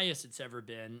highest it's ever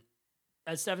been.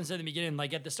 As Stephan said in the beginning,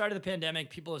 like at the start of the pandemic,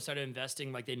 people have started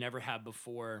investing like they never have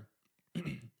before.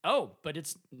 Oh, but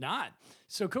it's not.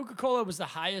 So Coca-Cola was the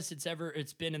highest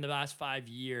it's been in the last 5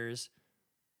 years.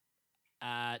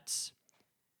 At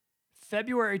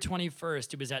February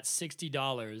 21st, it was at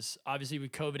 $60. Obviously,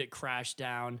 with COVID, it crashed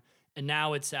down, and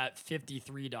now it's at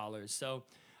 $53. So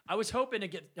I was hoping to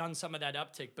get on some of that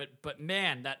uptick, but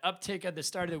man, that uptick at the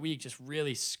start of the week just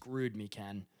really screwed me,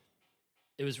 Ken.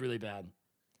 It was really bad.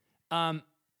 I'm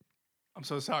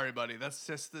so sorry, buddy.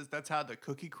 That's how the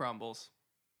cookie crumbles.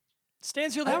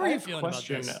 Stansfield, how are you feeling about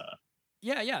this?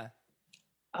 Yeah.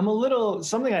 I'm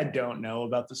something I don't know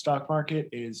about the stock market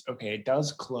is, okay, it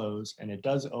does close and it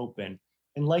does open.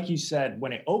 And like you said,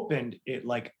 when it opened, it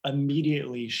like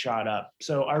immediately shot up.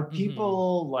 So are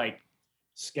people like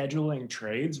scheduling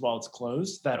trades while it's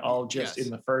closed that all just in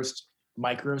the first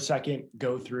microsecond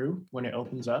go through when it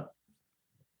opens up?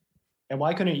 And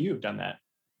why couldn't you have done that?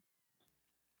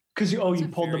 Because you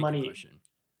pulled the money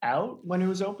out when it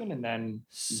was open and then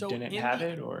you didn't have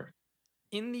it, or?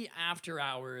 In the after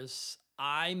hours,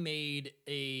 I made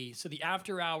so the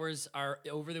after hours are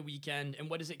over the weekend. And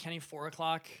what is it, Kenny?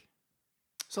 4:00?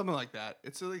 Something like that.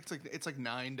 It's like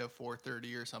 9 to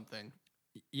 4:30 or something.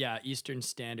 Yeah, Eastern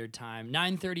Standard Time,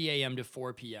 9:30 a.m. to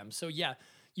 4 p.m. So yeah,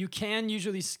 you can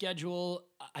usually schedule.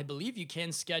 I believe you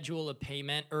can schedule a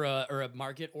payment or a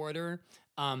market order.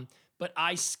 But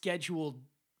I scheduled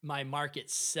my market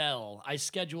sell. I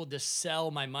scheduled to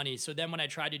sell my money. So then when I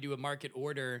tried to do a market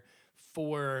order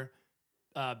for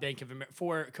Bank of America,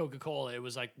 for Coca-Cola, it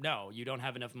was like, no, you don't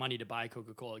have enough money to buy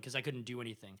Coca-Cola, because I couldn't do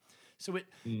anything. So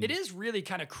it is really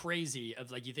kind of crazy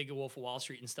of like, you think of Wolf of Wall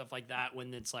Street and stuff like that,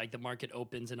 when it's like the market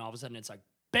opens and all of a sudden it's like,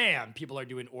 bam, people are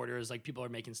doing orders, like people are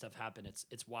making stuff happen.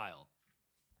 It's wild.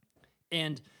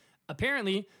 And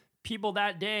apparently people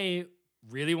that day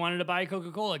really wanted to buy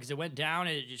Coca-Cola because it went down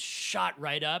and it just shot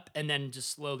right up and then just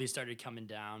slowly started coming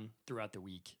down throughout the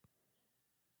week.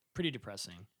 Pretty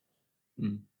depressing.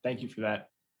 Thank you for that.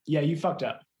 Yeah, you fucked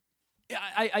up. Yeah,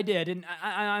 I did, and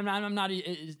I'm not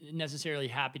necessarily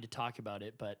happy to talk about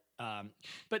it, but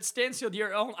Stansfield,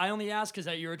 I only ask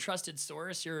because you're a trusted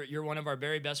source. You're one of our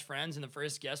very best friends and the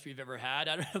first guest we've ever had.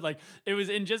 I don't know, like it was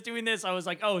in just doing this. I was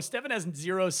like, oh, Stephan has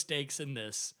zero stakes in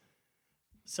this,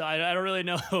 so I don't really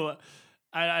know.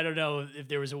 I don't know if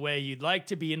there was a way you'd like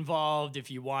to be involved, if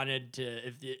you wanted to,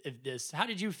 if this. How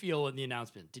did you feel in the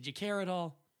announcement? Did you care at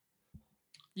all?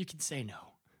 You can say no.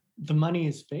 The money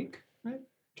is fake, right?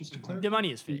 Just to clarify. The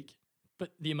money is fake,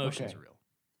 but the emotions are real.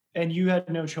 And you had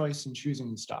no choice in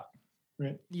choosing the stock,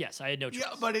 right? Yes, I had no choice.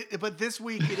 Yeah, but this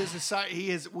week it is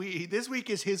this week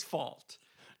is his fault.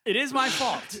 It is my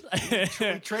fault.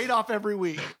 We trade off every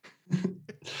week.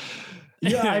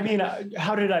 Yeah, I mean,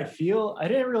 how did I feel? I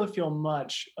didn't really feel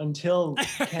much until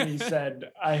Kenny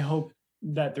said, I hope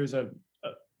that there's a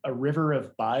river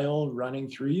of bile running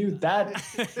through you. That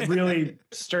really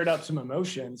stirred up some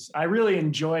emotions. I really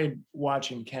enjoyed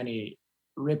watching Kenny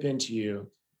rip into you.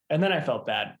 And then I felt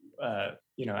bad,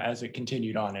 as it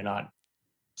continued on and on.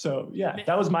 So yeah,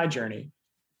 that was my journey.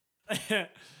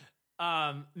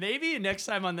 Maybe next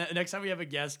time we have a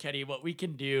guest, Kenny, what we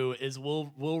can do is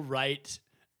we'll write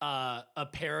a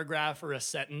paragraph or a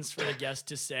sentence for the guest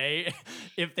to say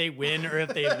if they win or if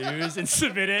they lose, and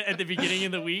submit it at the beginning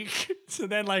of the week. So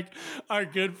then like our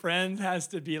good friend has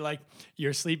to be like,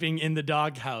 you're sleeping in the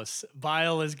doghouse.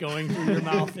 Bile is going through your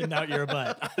mouth and out your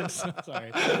butt. I'm so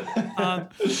sorry.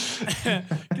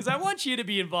 Because I want you to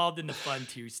be involved in the fun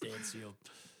too, Stansfield.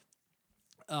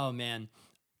 Oh man.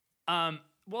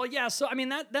 Well, yeah. So, I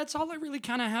mean, that's all I really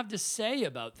kind of have to say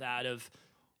about that.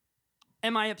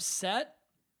 Am I upset?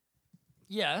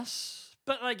 Yes.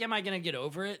 But like, am I going to get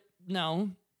over it?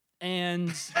 No.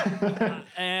 And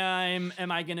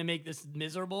am I going to make this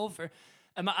miserable for?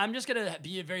 I'm just going to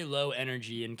be a very low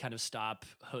energy and kind of stop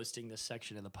hosting this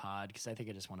section of the pod because I think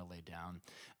I just want to lay down.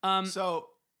 So,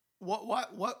 what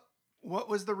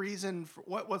was the reason for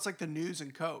what's like the news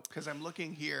in Coke? Because I'm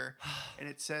looking here, and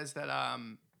it says that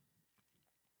I'm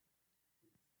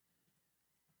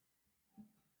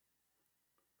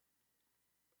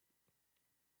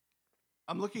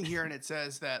looking here, and it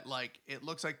says that like it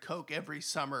looks like Coke every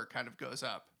summer kind of goes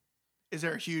up. Is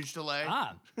there a huge delay?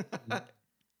 I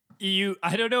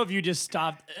don't know if you just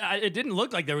stopped. It didn't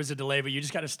look like there was a delay, but you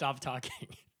just got to stop talking.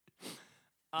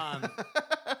 I'm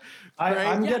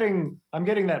getting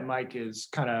that mic is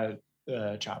kind of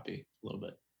choppy a little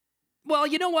bit. Well,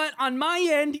 you know what? On my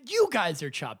end, you guys are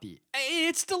choppy.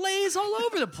 It's delays all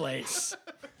over the place.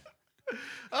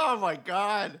 Oh my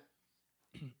God.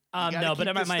 No, but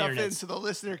my internet. So the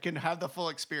listener can have the full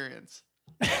experience.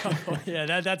 Oh,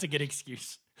 yeah, that's a good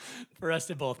excuse for us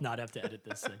to both not have to edit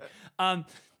this thing.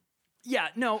 Yeah,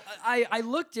 no, I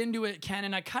looked into it, Ken,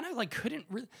 and I kind of like couldn't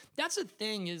really. That's the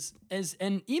thing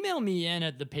and email me in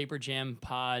at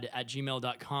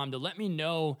thepaperjampod@gmail.com to let me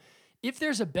know if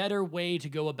there's a better way to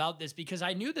go about this, because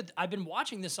I knew that I've been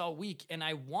watching this all week and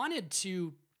I wanted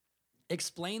to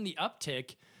explain the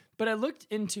uptick, but I looked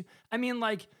into,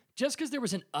 just because there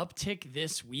was an uptick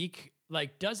this week,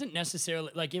 like doesn't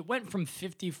necessarily, like it went from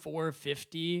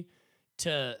 54.50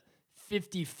 to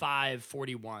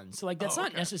 55.41. So like that's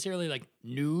not necessarily like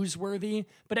newsworthy,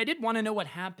 but I did want to know what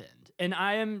happened. And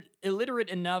I am illiterate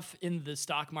enough in the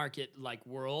stock market like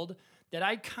world that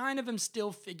I kind of am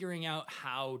still figuring out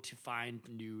how to find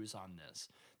news on this.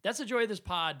 That's the joy of this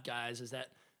pod, guys, is that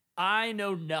I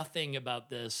know nothing about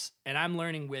this and I'm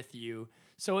learning with you.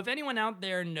 So if anyone out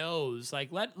there knows,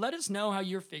 like let us know how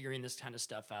you're figuring this kind of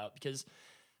stuff out, because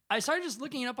I started just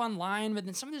looking it up online, but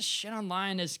then some of this shit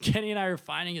online, as Kenny and I are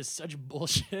finding, is such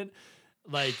bullshit.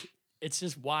 Like, it's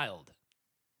just wild.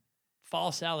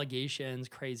 False allegations,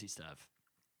 crazy stuff.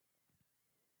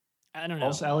 I don't know.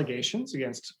 False allegations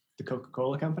against the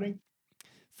Coca-Cola company?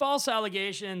 False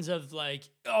allegations of like,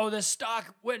 oh, the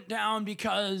stock went down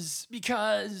because,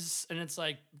 and it's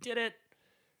like, did it?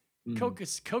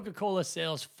 Coca-Cola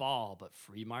sales fall, but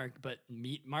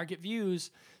meet market views.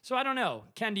 So I don't know.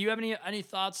 Ken, do you have any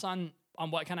thoughts on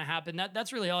what kind of happened?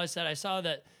 That's really all I said. I saw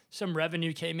that some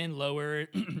revenue came in lower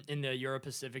in the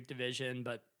Euro-Pacific division,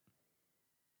 but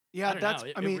yeah,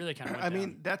 it really kind of went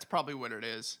down. That's probably what it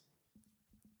is.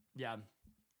 Yeah.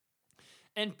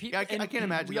 And I can't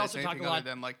imagine we also talk a lot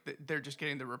than like they're just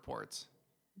getting the reports.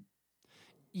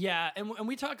 Yeah, and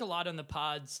we talk a lot on the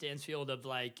pod, Stansfield, of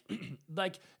like,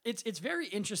 it's very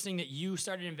interesting that you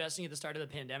started investing at the start of the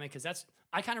pandemic, because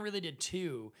I kind of really did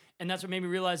too, and that's what made me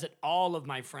realize that all of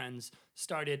my friends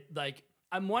started. Like,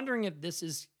 I'm wondering if this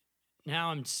is,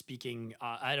 now I'm speaking,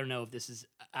 I don't know if this is,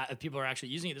 if people are actually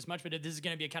using it this much, but if this is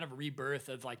going to be a kind of a rebirth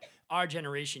of like our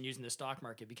generation using the stock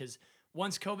market, because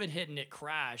once COVID hit and it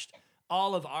crashed,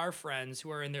 all of our friends who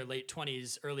are in their late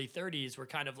 20s, early 30s were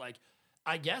kind of like,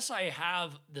 I guess I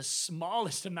have the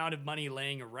smallest amount of money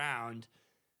laying around.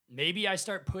 Maybe I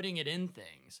start putting it in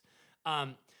things.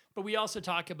 But we also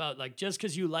talk about like, just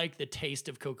because you like the taste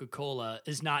of Coca-Cola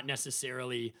is not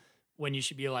necessarily when you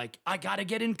should be like, I got to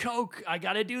get in Coke. I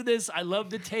got to do this. I love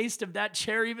the taste of that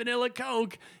cherry vanilla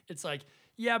Coke. It's like,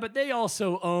 yeah, but they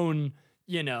also own,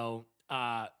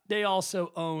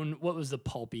 what was the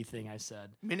pulpy thing I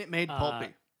said? Minute Maid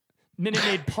Pulpy. Minute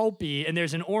Maid Pulpy, and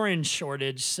there's an orange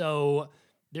shortage, so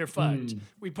they're fucked.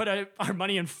 We put our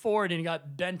money in Ford and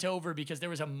got bent over because there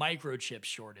was a microchip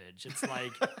shortage. It's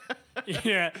like,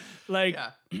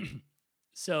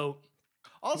 so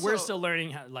also, we're still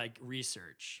learning how like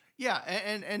research. Yeah,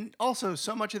 and also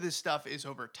so much of this stuff is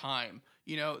over time.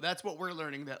 That's what we're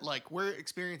learning, that like we're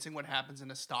experiencing what happens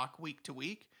in a stock week to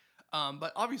week.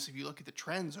 But obviously, if you look at the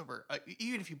trends over,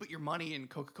 even if you put your money in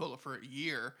Coca-Cola for a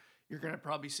year, you're going to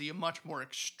probably see a much more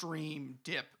extreme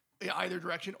dip either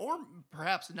direction, or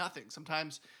perhaps nothing.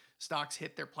 Sometimes stocks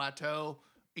hit their plateau,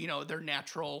 their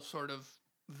natural sort of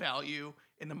value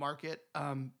in the market.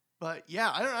 But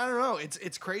yeah, I don't know.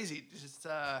 It's crazy.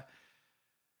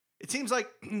 It seems like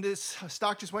this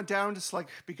stock just went down just like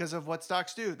because of what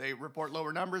stocks do. They report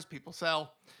lower numbers, people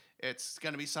sell. It's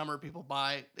going to be summer, people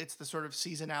buy. It's the sort of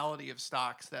seasonality of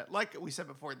stocks that, like we said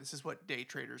before, this is what day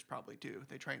traders probably do.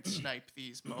 They try and snipe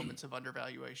these moments of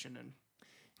undervaluation. And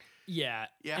yeah.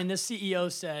 And the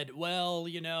CEO said, well,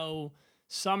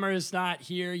 summer's not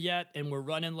here yet, and we're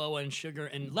running low on sugar,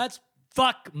 and let's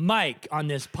fuck Mike on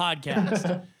this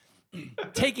podcast.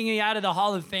 Taking me out of the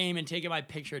Hall of Fame and taking my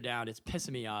picture down. It's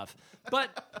pissing me off.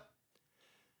 But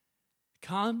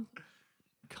calm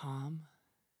calm.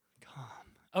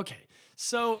 Okay,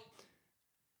 so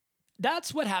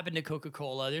that's what happened to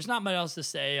Coca-Cola. There's not much else to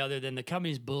say other than the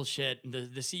company's bullshit.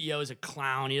 The CEO is a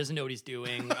clown. He doesn't know what he's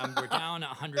doing. We're down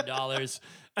 $100.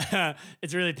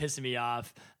 It's really pissing me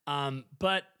off.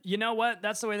 But you know what?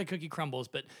 That's the way the cookie crumbles.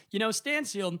 But,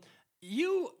 Stansfield,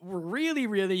 you were really,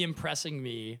 really impressing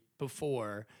me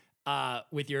before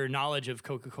with your knowledge of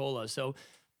Coca-Cola. So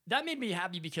that made me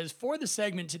happy because for the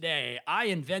segment today, I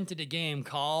invented a game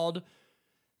called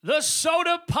the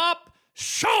Soda Pop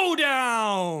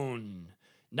Showdown.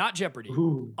 Not Jeopardy.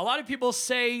 Ooh. A lot of people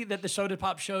say that the Soda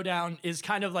Pop Showdown is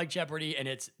kind of like Jeopardy, and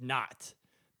it's not.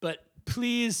 But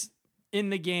please, in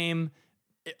the game,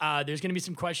 there's going to be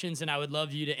some questions, and I would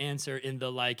love you to answer in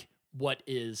the, what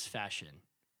is fashion?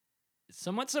 It's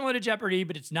somewhat similar to Jeopardy,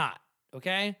 but it's not.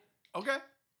 Okay? Okay.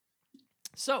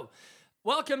 So,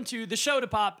 welcome to the Soda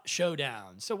Pop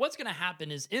Showdown. So, what's going to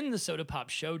happen is in the Soda Pop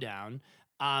Showdown,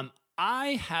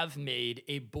 I have made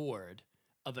a board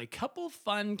of a couple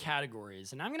fun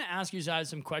categories, and I'm going to ask you guys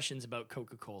some questions about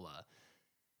Coca-Cola.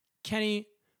 Kenny,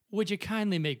 would you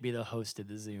kindly make me the host of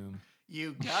the Zoom?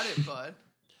 You got it, bud.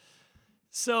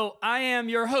 So I am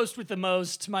your host with the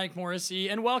most, Mike Morrissey,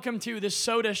 and welcome to the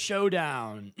Soda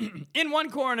Showdown. In one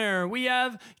corner, we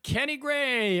have Kenny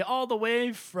Gray, all the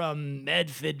way from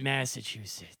Medford,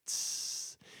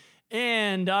 Massachusetts.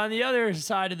 And on the other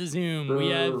side of the Zoom, we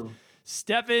have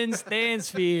Stephan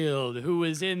Stansfield, who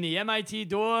was in the MIT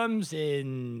dorms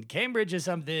in Cambridge or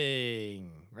something,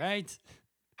 right?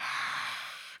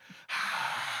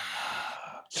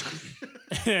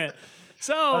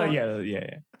 So,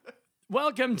 yeah.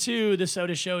 welcome to the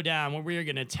Soda Showdown, where we are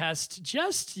going to test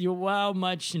just how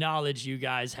much knowledge you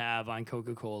guys have on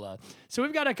Coca-Cola. So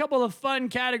we've got a couple of fun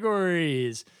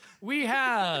categories. We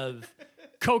have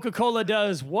Coca-Cola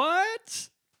does what?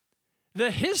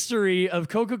 The history of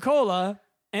Coca-Cola,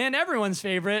 and everyone's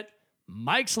favorite,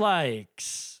 Mike's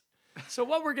Likes. So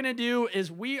what we're going to do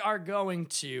is we are going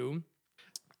to,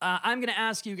 I'm going to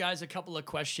ask you guys a couple of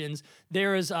questions.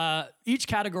 There's, each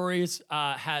category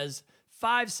has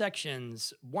 5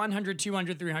 sections, 100,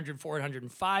 200, 300, 400,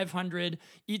 and 500.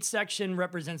 Each section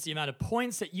represents the amount of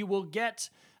points that you will get.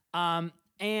 And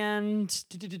you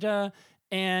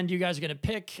guys are going to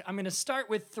pick. I'm going to start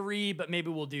with 3, but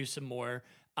maybe we'll do some more.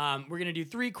 We're going to do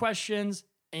 3 questions,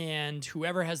 and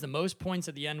whoever has the most points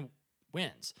at the end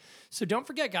wins. So don't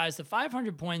forget, guys, the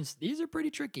 500 points, these are pretty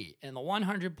tricky. And the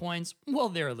 100 points, well,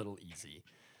 they're a little easy.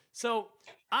 So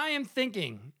I am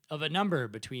thinking of a number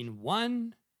between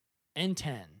 1 and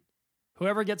 10.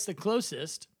 Whoever gets the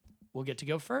closest will get to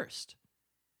go first.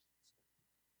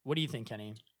 What do you think,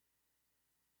 Kenny?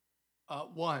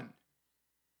 1.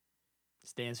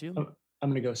 Stansfield? I'm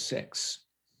going to go 6.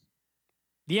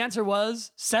 The answer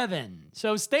was 7.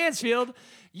 So Stansfield,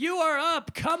 you are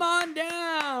up. Come on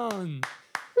down.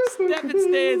 Stephan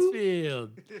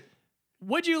Stansfield.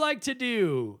 Would you like to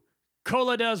do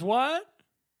Cola Does What?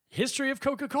 History of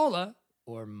Coca-Cola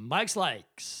or Mike's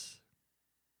Likes?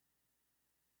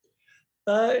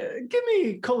 Give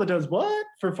me Cola Does What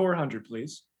for 400,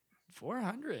 please.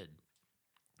 400.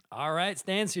 All right,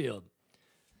 Stansfield.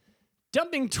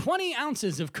 Dumping 20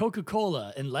 ounces of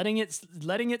Coca-Cola and letting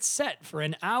it set for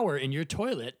an hour in your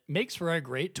toilet makes for a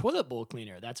great toilet bowl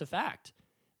cleaner. That's a fact.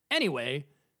 Anyway,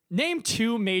 name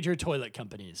 2 major toilet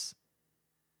companies.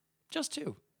 Just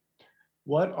 2.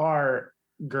 What are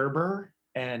Gerber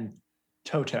and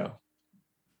Toto?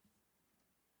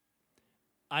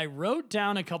 I wrote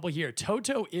down a couple here.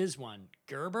 Toto is one.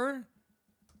 Gerber?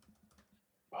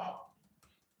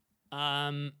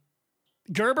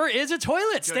 Gerber is a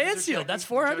toilet. Stansfield. That's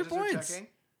 400 points.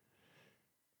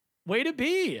 Way to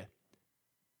be.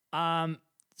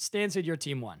 Stansfield, your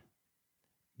team won.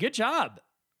 Good job.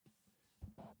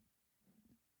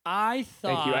 I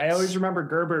thought... Thank you. I always remember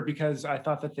Gerber because I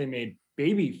thought that they made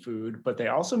baby food, but they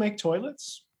also make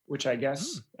toilets, which I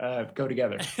guess go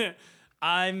together.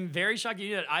 I'm very shocked you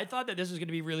did it. I thought that this was going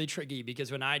to be really tricky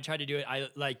because when I tried to do it,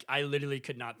 I literally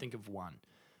could not think of one.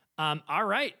 All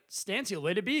right, Stansfield,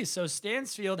 way to be. So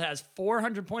Stansfield has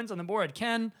 400 points on the board.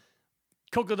 Ken,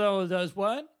 Coca-Cola does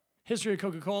what? History of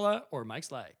Coca-Cola or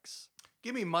Mike's Likes?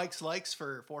 Give me Mike's Likes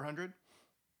for 400.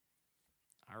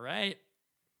 All right.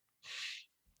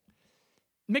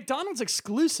 McDonald's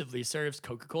exclusively serves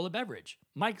Coca-Cola beverage.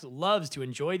 Mike loves to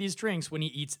enjoy these drinks when he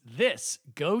eats this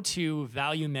go-to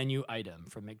value menu item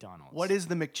from McDonald's. What is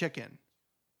the McChicken?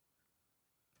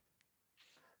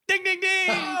 Ding, ding,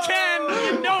 ding! Ken,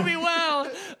 you know me well.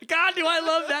 God, do I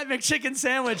love that McChicken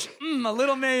sandwich. A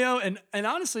little mayo and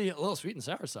honestly, a little sweet and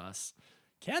sour sauce.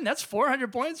 Ken, that's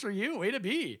 400 points for you. Way to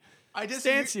be.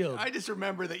 Stansfield. I just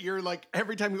remember that you're like,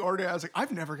 every time you order it, I was like,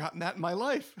 I've never gotten that in my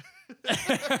life.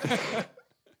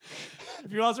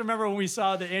 If you also remember when we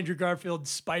saw the Andrew Garfield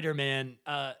Spider-Man,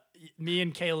 me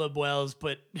and Caleb Wells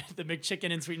put the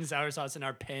McChicken and sweet and sour sauce in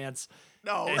our pants.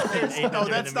 No, and ate them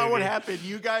during that's the not what movie. happened.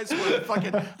 You guys were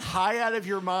fucking high out of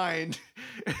your mind,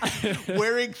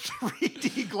 wearing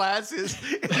 3D glasses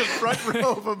in the front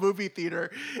row of a movie theater,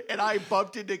 and I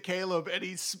bumped into Caleb, and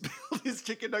he spilled his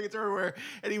chicken nuggets everywhere,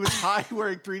 and he was high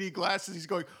wearing 3D glasses. He's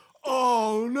going,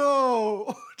 "Oh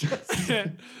no!"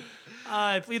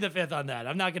 I plead the fifth on that.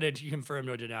 I'm not going to confirm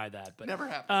nor deny that, but Never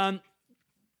happened.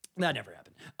 that never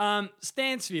happened.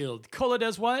 Stansfield, Cola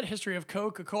does what? History of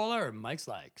Coca-Cola or Mike's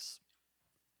likes?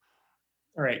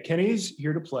 All right, Kenny's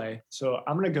here to play. So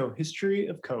I'm going to go history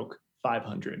of Coke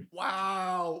 500.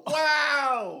 Wow!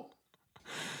 Wow!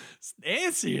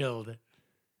 Stansfield.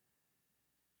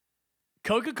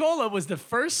 Coca-Cola was the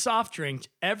first soft drink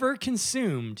ever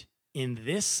consumed in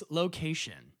this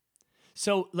location.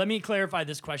 So let me clarify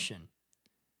this question.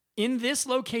 In this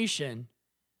location,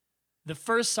 the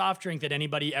first soft drink that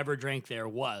anybody ever drank there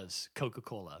was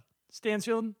Coca-Cola.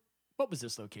 Stansfield, what was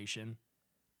this location?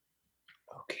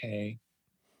 Okay.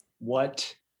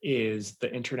 What is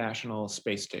the International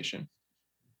Space Station?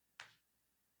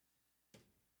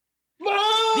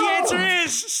 The answer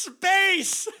is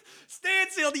space.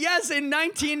 Stansfield, yes, in the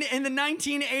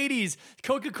 1980s,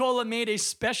 Coca-Cola made a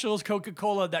special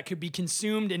Coca-Cola that could be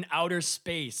consumed in outer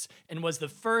space and was the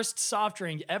first soft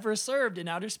drink ever served in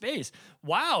outer space.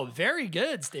 Wow, very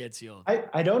good, Stansfield.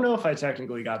 I don't know if I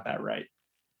technically got that right.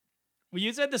 Well,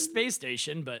 you said the space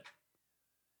station, but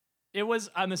it was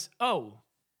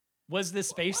was the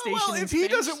space station Well, in if he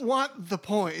space? doesn't want the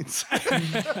points,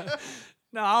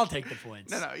 No, I'll take the points.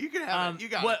 no, you can have it. You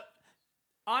got it.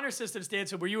 Honor system,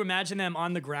 Stansfield, were you imagine them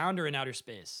on the ground or in outer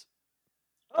space?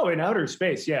 Oh, in outer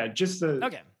space. Yeah, just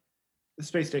Okay. the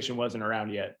space station wasn't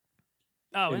around yet.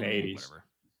 Oh, In the 80s. Whatever.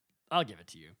 I'll give it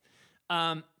to you.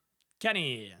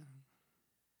 Kenny.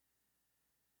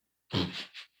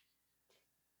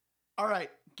 All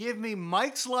right, give me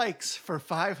Mike's likes for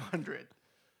 500.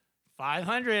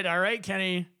 500. All right,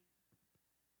 Kenny.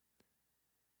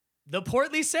 The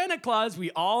portly Santa Claus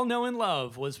we all know and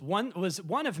love was one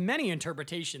of many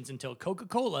interpretations until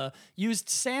Coca-Cola used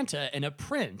Santa in a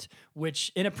print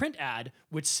ad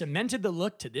which cemented the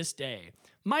look to this day.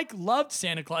 Mike loved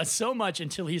Santa Claus so much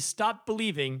until he stopped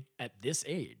believing at this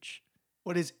age.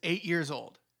 What is 8 years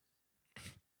old?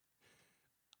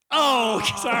 Oh,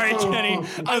 sorry, Kenny.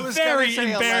 I A was very gonna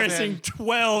say embarrassing 11.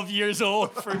 12 years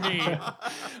old for me.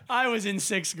 I was in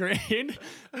 6th grade.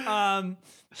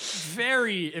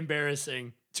 Very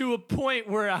embarrassing to a point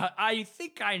where I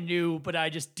think I knew, but I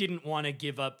just didn't want to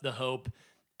give up the hope.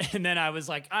 And then I was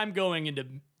like, I'm going into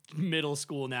middle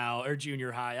school now or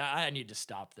junior high. I need to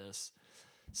stop this.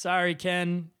 Sorry,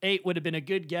 Ken. 8 would have been a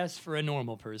good guess for a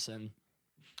normal person.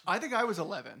 I think I was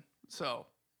 11. So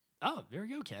Oh, there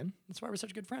you go, Ken. That's why we're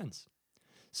such good friends.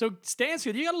 So,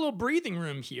 Stansfield, you got a little breathing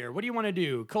room here. What do you want to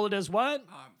do? Cola does what?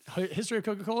 History of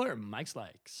Coca-Cola or Mike's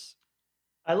likes?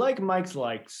 I like Mike's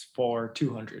likes for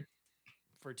 200.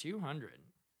 For 200.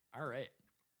 All right.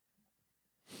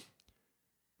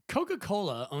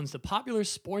 Coca-Cola owns the popular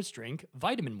sports drink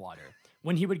Vitamin Water.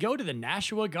 When he would go to the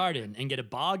Nashua Garden and get a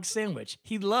bog sandwich,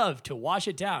 he loved to wash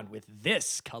it down with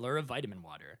this color of Vitamin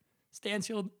Water.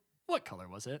 Stansfield, what color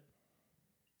was it?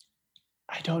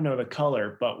 I don't know the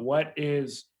color, but what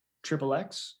is Triple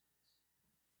X?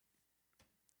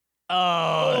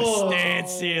 Oh,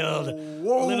 Stansfield. A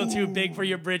little too big for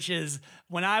your britches.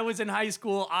 When I was in high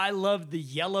school, I loved the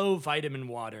yellow Vitamin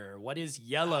Water. What is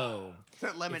yellow? is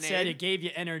that lemonade? It said it gave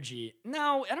you energy.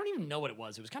 No, I don't even know what it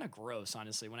was. It was kind of gross,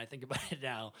 honestly, when I think about it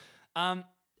now.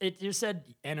 It just said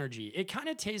energy. It kind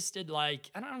of tasted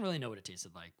like, I don't really know what it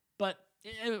tasted like, but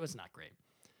it was not great.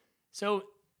 So,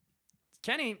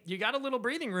 Kenny, you got a little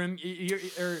breathing room.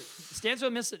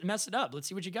 Stansfield messed it up. Let's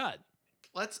see what you got.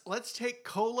 Let's take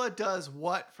Cola does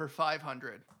what for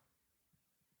 500.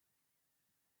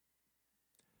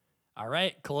 All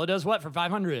right, Cola does what for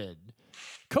 500?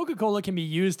 Coca-Cola can be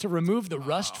used to remove the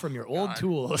rust from your old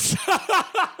tools.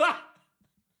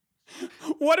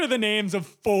 What are the names of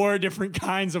 4 different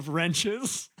kinds of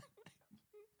wrenches?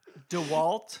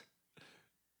 DeWalt.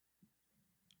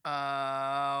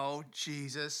 Oh,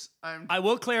 Jesus. I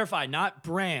will clarify, not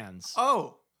brands,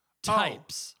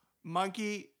 types.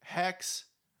 Monkey, Hex,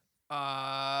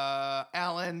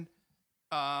 Allen,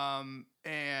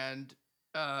 and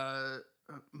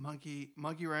Monkey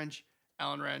Wrench,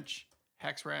 Allen Wrench,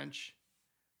 Hex Wrench,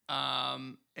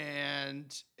 and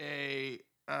a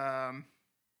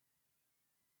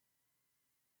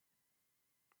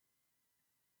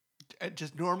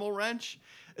just normal wrench?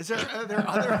 Are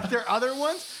there other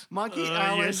ones? Monkey,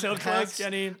 Allen, You're so close, Hex.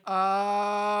 Kenny.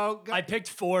 I picked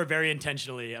 4 very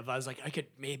intentionally. If I was like, I could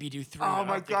maybe do 3. Oh I don't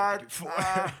my think I God. could do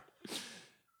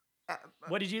 4.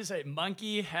 What did you say?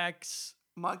 Monkey, Hex.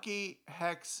 Monkey,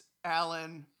 Hex,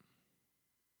 Allen.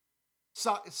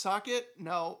 Socket?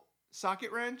 No.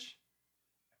 Socket wrench?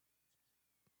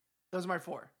 Those are my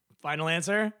 4. Final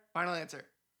answer? Final answer.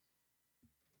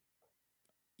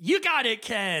 You got it,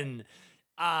 Ken.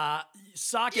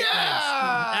 Socket Yeah!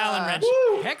 wrench. Allen wrench.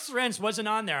 Woo! Hex wrench wasn't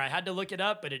on there. I had to look it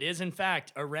up, but it is, in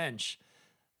fact, a wrench.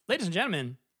 Ladies and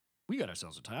gentlemen, we got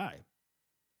ourselves a tie.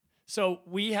 So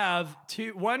we have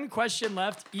 1 question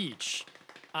left each.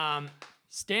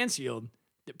 Stansfield,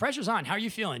 the pressure's on. How are you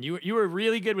feeling? You were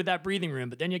really good with that breathing room,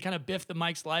 but then you kind of biffed the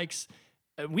Mike's likes.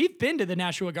 We've been to the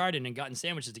Nashua Garden and gotten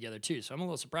sandwiches together too, so I'm a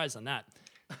little surprised on that.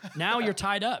 Now you're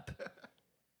tied up.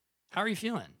 How are you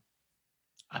feeling?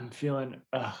 I'm feeling,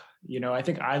 I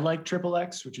think I like Triple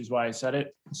X, which is why I said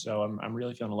it. So I'm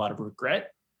really feeling a lot of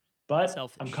regret, but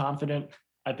Selfish. I'm confident.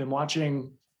 I've been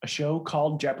watching a show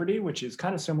called Jeopardy, which is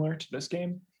kind of similar to this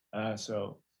game.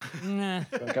 So Nah. I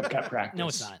feel like I've got practice. No,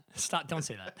 it's not. Stop. Don't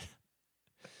say that.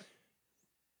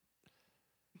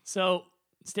 So,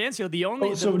 Stansfield, the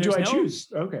only... So do there's I no- choose?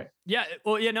 Okay. Yeah.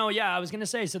 Well, I was going to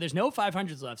say, so there's no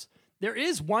 500s left. There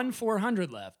is 1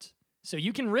 400 left. So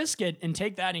you can risk it and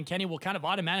take that, and Kenny will kind of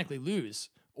automatically lose.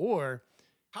 Or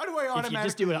How do I you just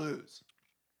automatically do it- lose?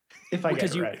 If I get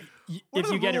because it right. What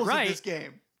if are you the get it rules of right... this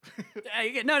game?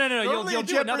 No. Normally You'll in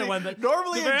do another Jeopardy- one. But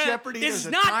normally in Jeopardy, It's there's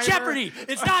a not timer. Jeopardy.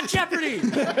 It's not Jeopardy.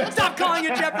 Stop calling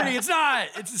it Jeopardy. It's not.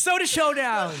 It's a Soda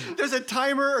Showdown. There's a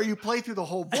timer, or you play through the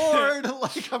whole board.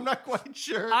 Like, I'm not quite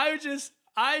sure. I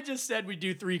just said we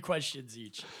do 3 questions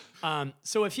each.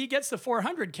 So if he gets the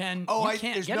 400, Ken, you can't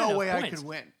there's get no enough way I points. could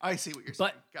win. I see what you're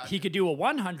saying. But Gotcha. he could do a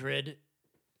 100,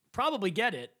 probably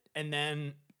get it, and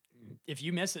then if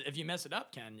you mess it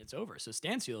up, Ken, it's over. So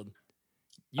Stansfield,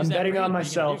 use I'm that betting brain. on What are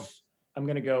you gonna myself. I'm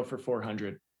going to go for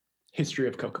 400. History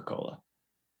of Coca-Cola.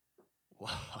 do?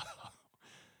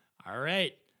 All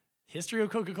right. History of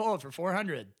Coca-Cola for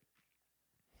 400.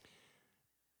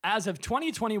 As of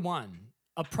 2021,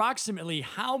 approximately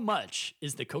how much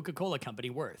is the Coca-Cola company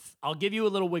worth? I'll give you a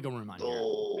little wiggle room on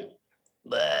here.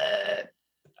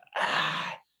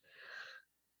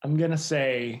 I'm going to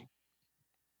say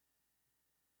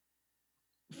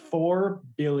 $4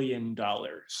 billion.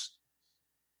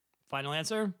 Final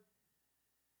answer?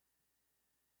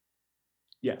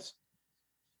 Yes.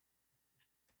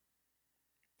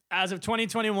 As of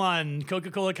 2021,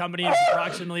 Coca-Cola company is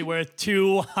approximately worth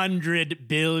 $200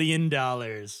 billion.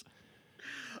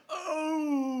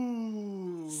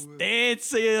 Oh.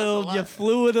 Stansfield, you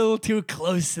flew a little too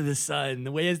close to the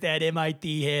sun. Where's that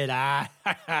MIT hit?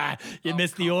 You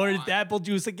missed the orange apple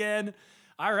juice again.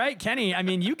 All right, Kenny. I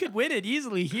mean, you could win it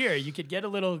easily here. You could get a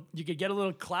little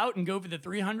clout and go for the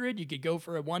 300. You could go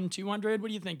for a 200. What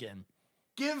are you thinking?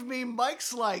 Give me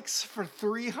Mike's likes for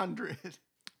 300.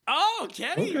 Oh,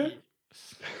 Kenny. Okay.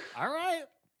 All right.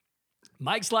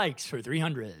 Mike's likes for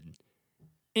 300.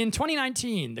 In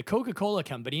 2019, the Coca-Cola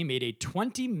company made a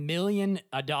 $20 million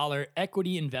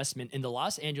equity investment in the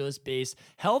Los Angeles-based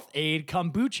health aid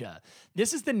kombucha.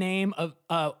 This is the name of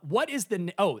what is the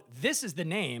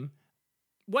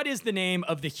name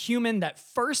of the human that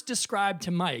first described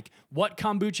to Mike what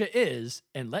kombucha is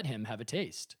and let him have a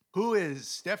taste? Who is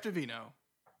Steph Divino?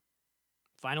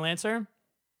 Final answer?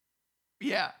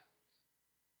 Yeah.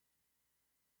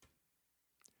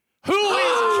 Who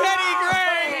is Kenny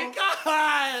Gray?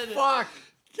 God! Fuck.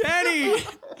 Kenny!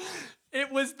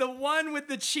 It was the one with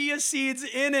the chia seeds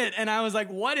in it. And I was like,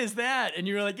 what is that? And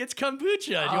you were like, it's kombucha.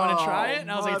 Do you want to try it?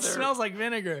 And I was like, it mother. smells like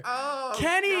vinegar. Oh,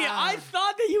 Kenny, God. I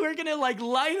thought that you were going to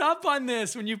light up on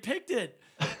this when you picked it.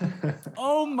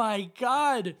 Oh my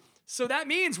God. So that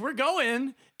means we're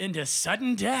going into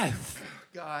sudden death.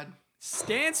 God.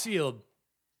 Stansfield,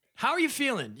 how are you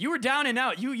feeling? You were down and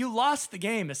out. You lost the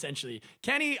game, essentially.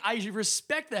 Kenny, I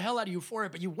respect the hell out of you for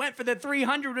it, but you went for the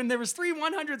 300 and there was 3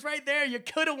 100s right there. You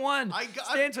could have won.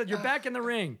 Stansfield, you're back in the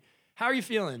ring. How are you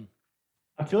feeling?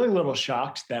 I'm feeling a little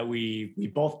shocked that we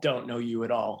both don't know you at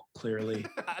all, clearly.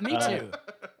 Me too.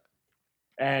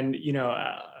 And,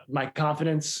 my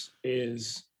confidence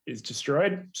is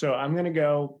destroyed. So I'm going to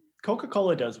go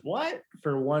Coca-Cola does what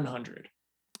for 100?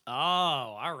 Oh,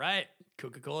 all right.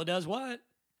 Coca-Cola does what?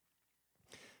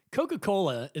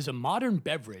 Coca-Cola is a modern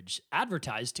beverage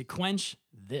advertised to quench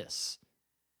this.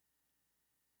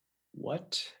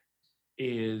 What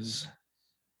is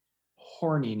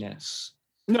horniness?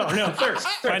 No, thirst.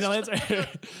 Final answer.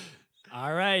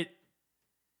 All right.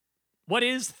 What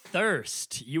is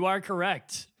thirst? You are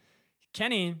correct.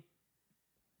 Kenny,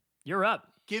 you're up.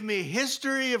 Give me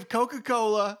history of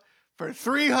Coca-Cola for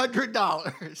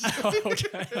 $300.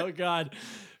 Okay. Oh God,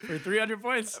 for 300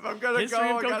 points. If I'm gonna history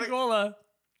go, of I gotta- Coca-Cola.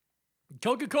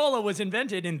 Coca-Cola was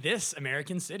invented in this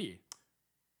American city.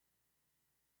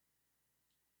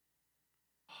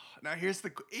 Now here's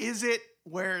is it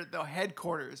where the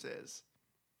headquarters is?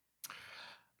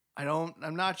 I'm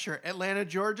not sure. Atlanta,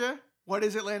 Georgia? What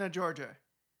is Atlanta, Georgia?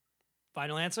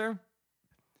 Final answer?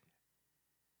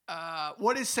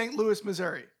 What is St. Louis,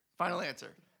 Missouri? Final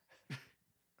answer.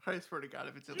 I swear to God,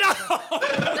 if it's No!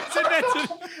 It's invented.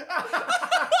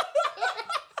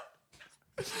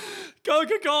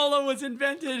 Coca-Cola was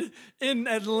invented in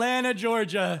Atlanta,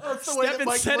 Georgia. That's the way that Stephan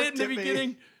Mike said it in looked the at me.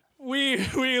 beginning. We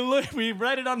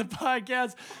read it on the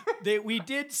podcast. We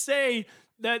did say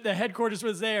that the headquarters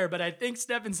was there, but I think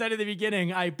Stephan said at the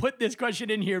beginning, I put this question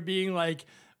in here being like,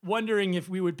 wondering if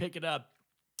we would pick it up.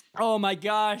 Oh my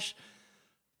gosh.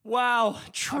 Wow,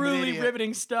 truly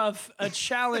riveting stuff. A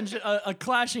challenge, a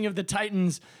clashing of the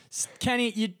Titans. Kenny,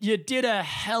 you did a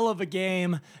hell of a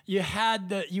game. You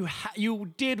had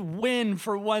you did win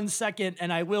for 1 second,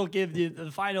 and I will give you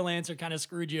the final answer. Kind of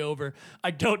screwed you over.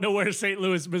 I don't know where St.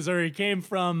 Louis, Missouri came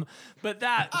from, but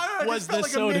that was the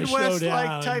soda a Midwest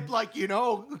showdown. type,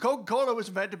 Coca-Cola was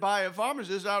invented by a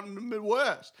pharmacist out in the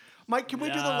Midwest. Mike, can we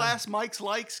do the last Mike's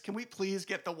Likes? Can we please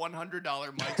get the $100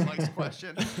 Mike's Likes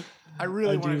question? I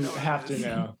really want to know. Have to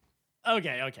know.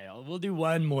 Okay. We'll do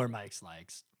one more Mike's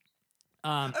Likes.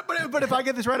 But if I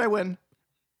get this right, I win.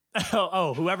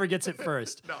 Whoever gets it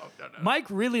first. No. Mike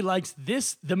really likes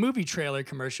the movie trailer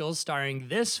commercials starring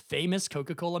this famous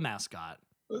Coca-Cola mascot.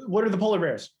 What are the polar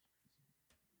bears?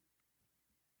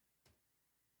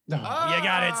 No. You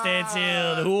got it,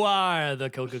 Stansfield. Who are the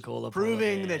Coca-Cola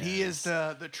Proving polar that he bears? is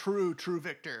the true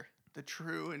victor, the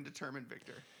true and determined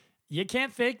victor. You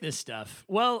can't fake this stuff.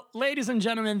 Well, ladies and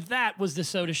gentlemen, that was the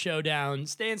Soda Showdown.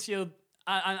 Stansfield,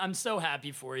 I'm so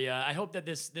happy for you. I hope that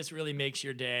this really makes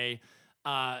your day,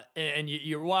 and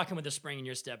you're walking with a spring in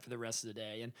your step for the rest of the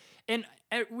day. And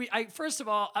first of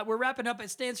all, we're wrapping up at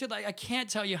Stansfield. I can't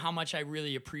tell you how much I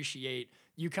really appreciate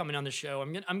you coming on the show.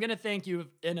 I'm gonna thank you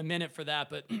in a minute for that,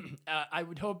 but I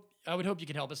would hope you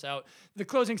can help us out. The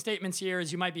closing statements here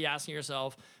is you might be asking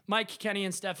yourself, Mike, Kenny,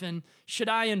 and Stephan, should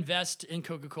I invest in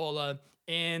Coca-Cola?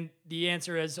 And the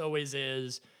answer, as always,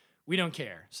 is we don't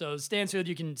care. So Stansfield,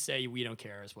 you can say we don't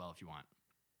care as well if you want.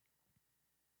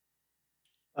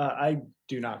 I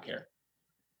do not care.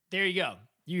 There you go.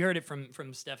 You heard it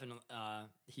from Stephan.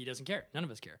 He doesn't care. None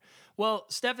of us care. Well,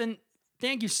 Stephan,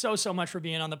 thank you so much for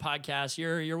being on the podcast.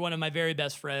 You're one of my very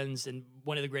best friends and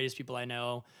one of the greatest people I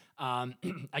know.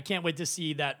 I can't wait to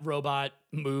see that robot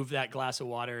move that glass of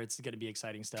water. It's going to be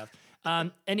exciting stuff.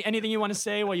 Anything you want to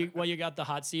say while you got the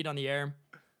hot seat on the air?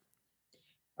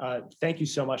 Thank you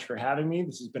so much for having me.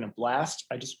 This has been a blast.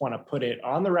 I just want to put it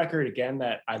on the record again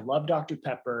that I love Dr.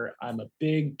 Pepper. I'm a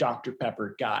big Dr.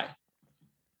 Pepper guy.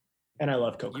 And I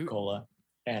love Coca-Cola.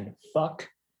 And fuck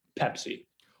Pepsi.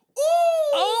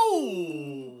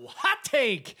 Oh, hot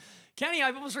take. Kenny,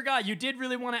 I almost forgot. You did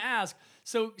really want to ask.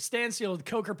 So, Stansfield,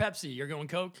 Coke or Pepsi? You're going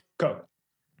Coke? Coke.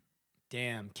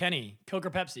 Damn. Kenny, Coke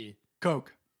or Pepsi?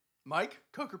 Coke. Mike,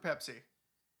 Coke or Pepsi?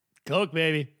 Coke,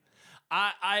 baby.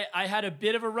 I had a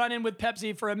bit of a run-in with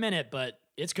Pepsi for a minute, but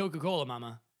it's Coca-Cola,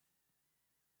 mama.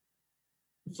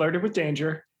 Flirted with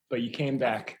danger, but you came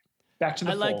back. Back to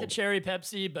the fold. I like the cherry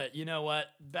Pepsi, but you know what?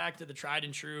 Back to the tried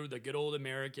and true, the good old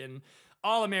American,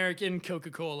 all-American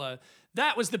Coca-Cola.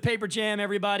 That was the Paper Jam,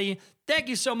 everybody. Thank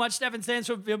you so much, Stephan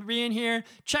Stansfield, for being here.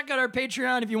 Check out our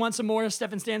Patreon if you want some more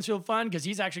Stephan Stansfield fun, because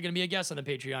he's actually going to be a guest on the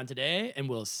Patreon today, and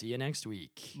we'll see you next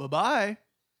week. Bye-bye.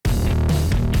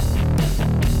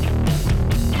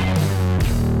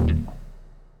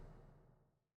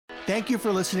 Thank you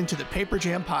for listening to the Paper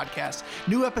Jam Podcast.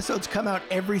 New episodes come out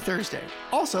every Thursday.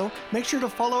 Also, make sure to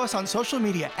follow us on social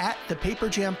media at The Paper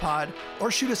Jam Pod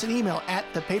or shoot us an email at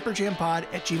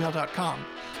thepaperjampod@gmail.com.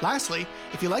 Lastly,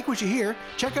 if you like what you hear,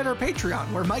 check out our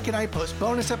Patreon where Mike and I post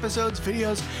bonus episodes,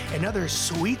 videos, and other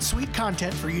sweet, sweet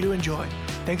content for you to enjoy.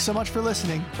 Thanks so much for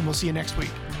listening, and we'll see you next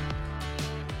week.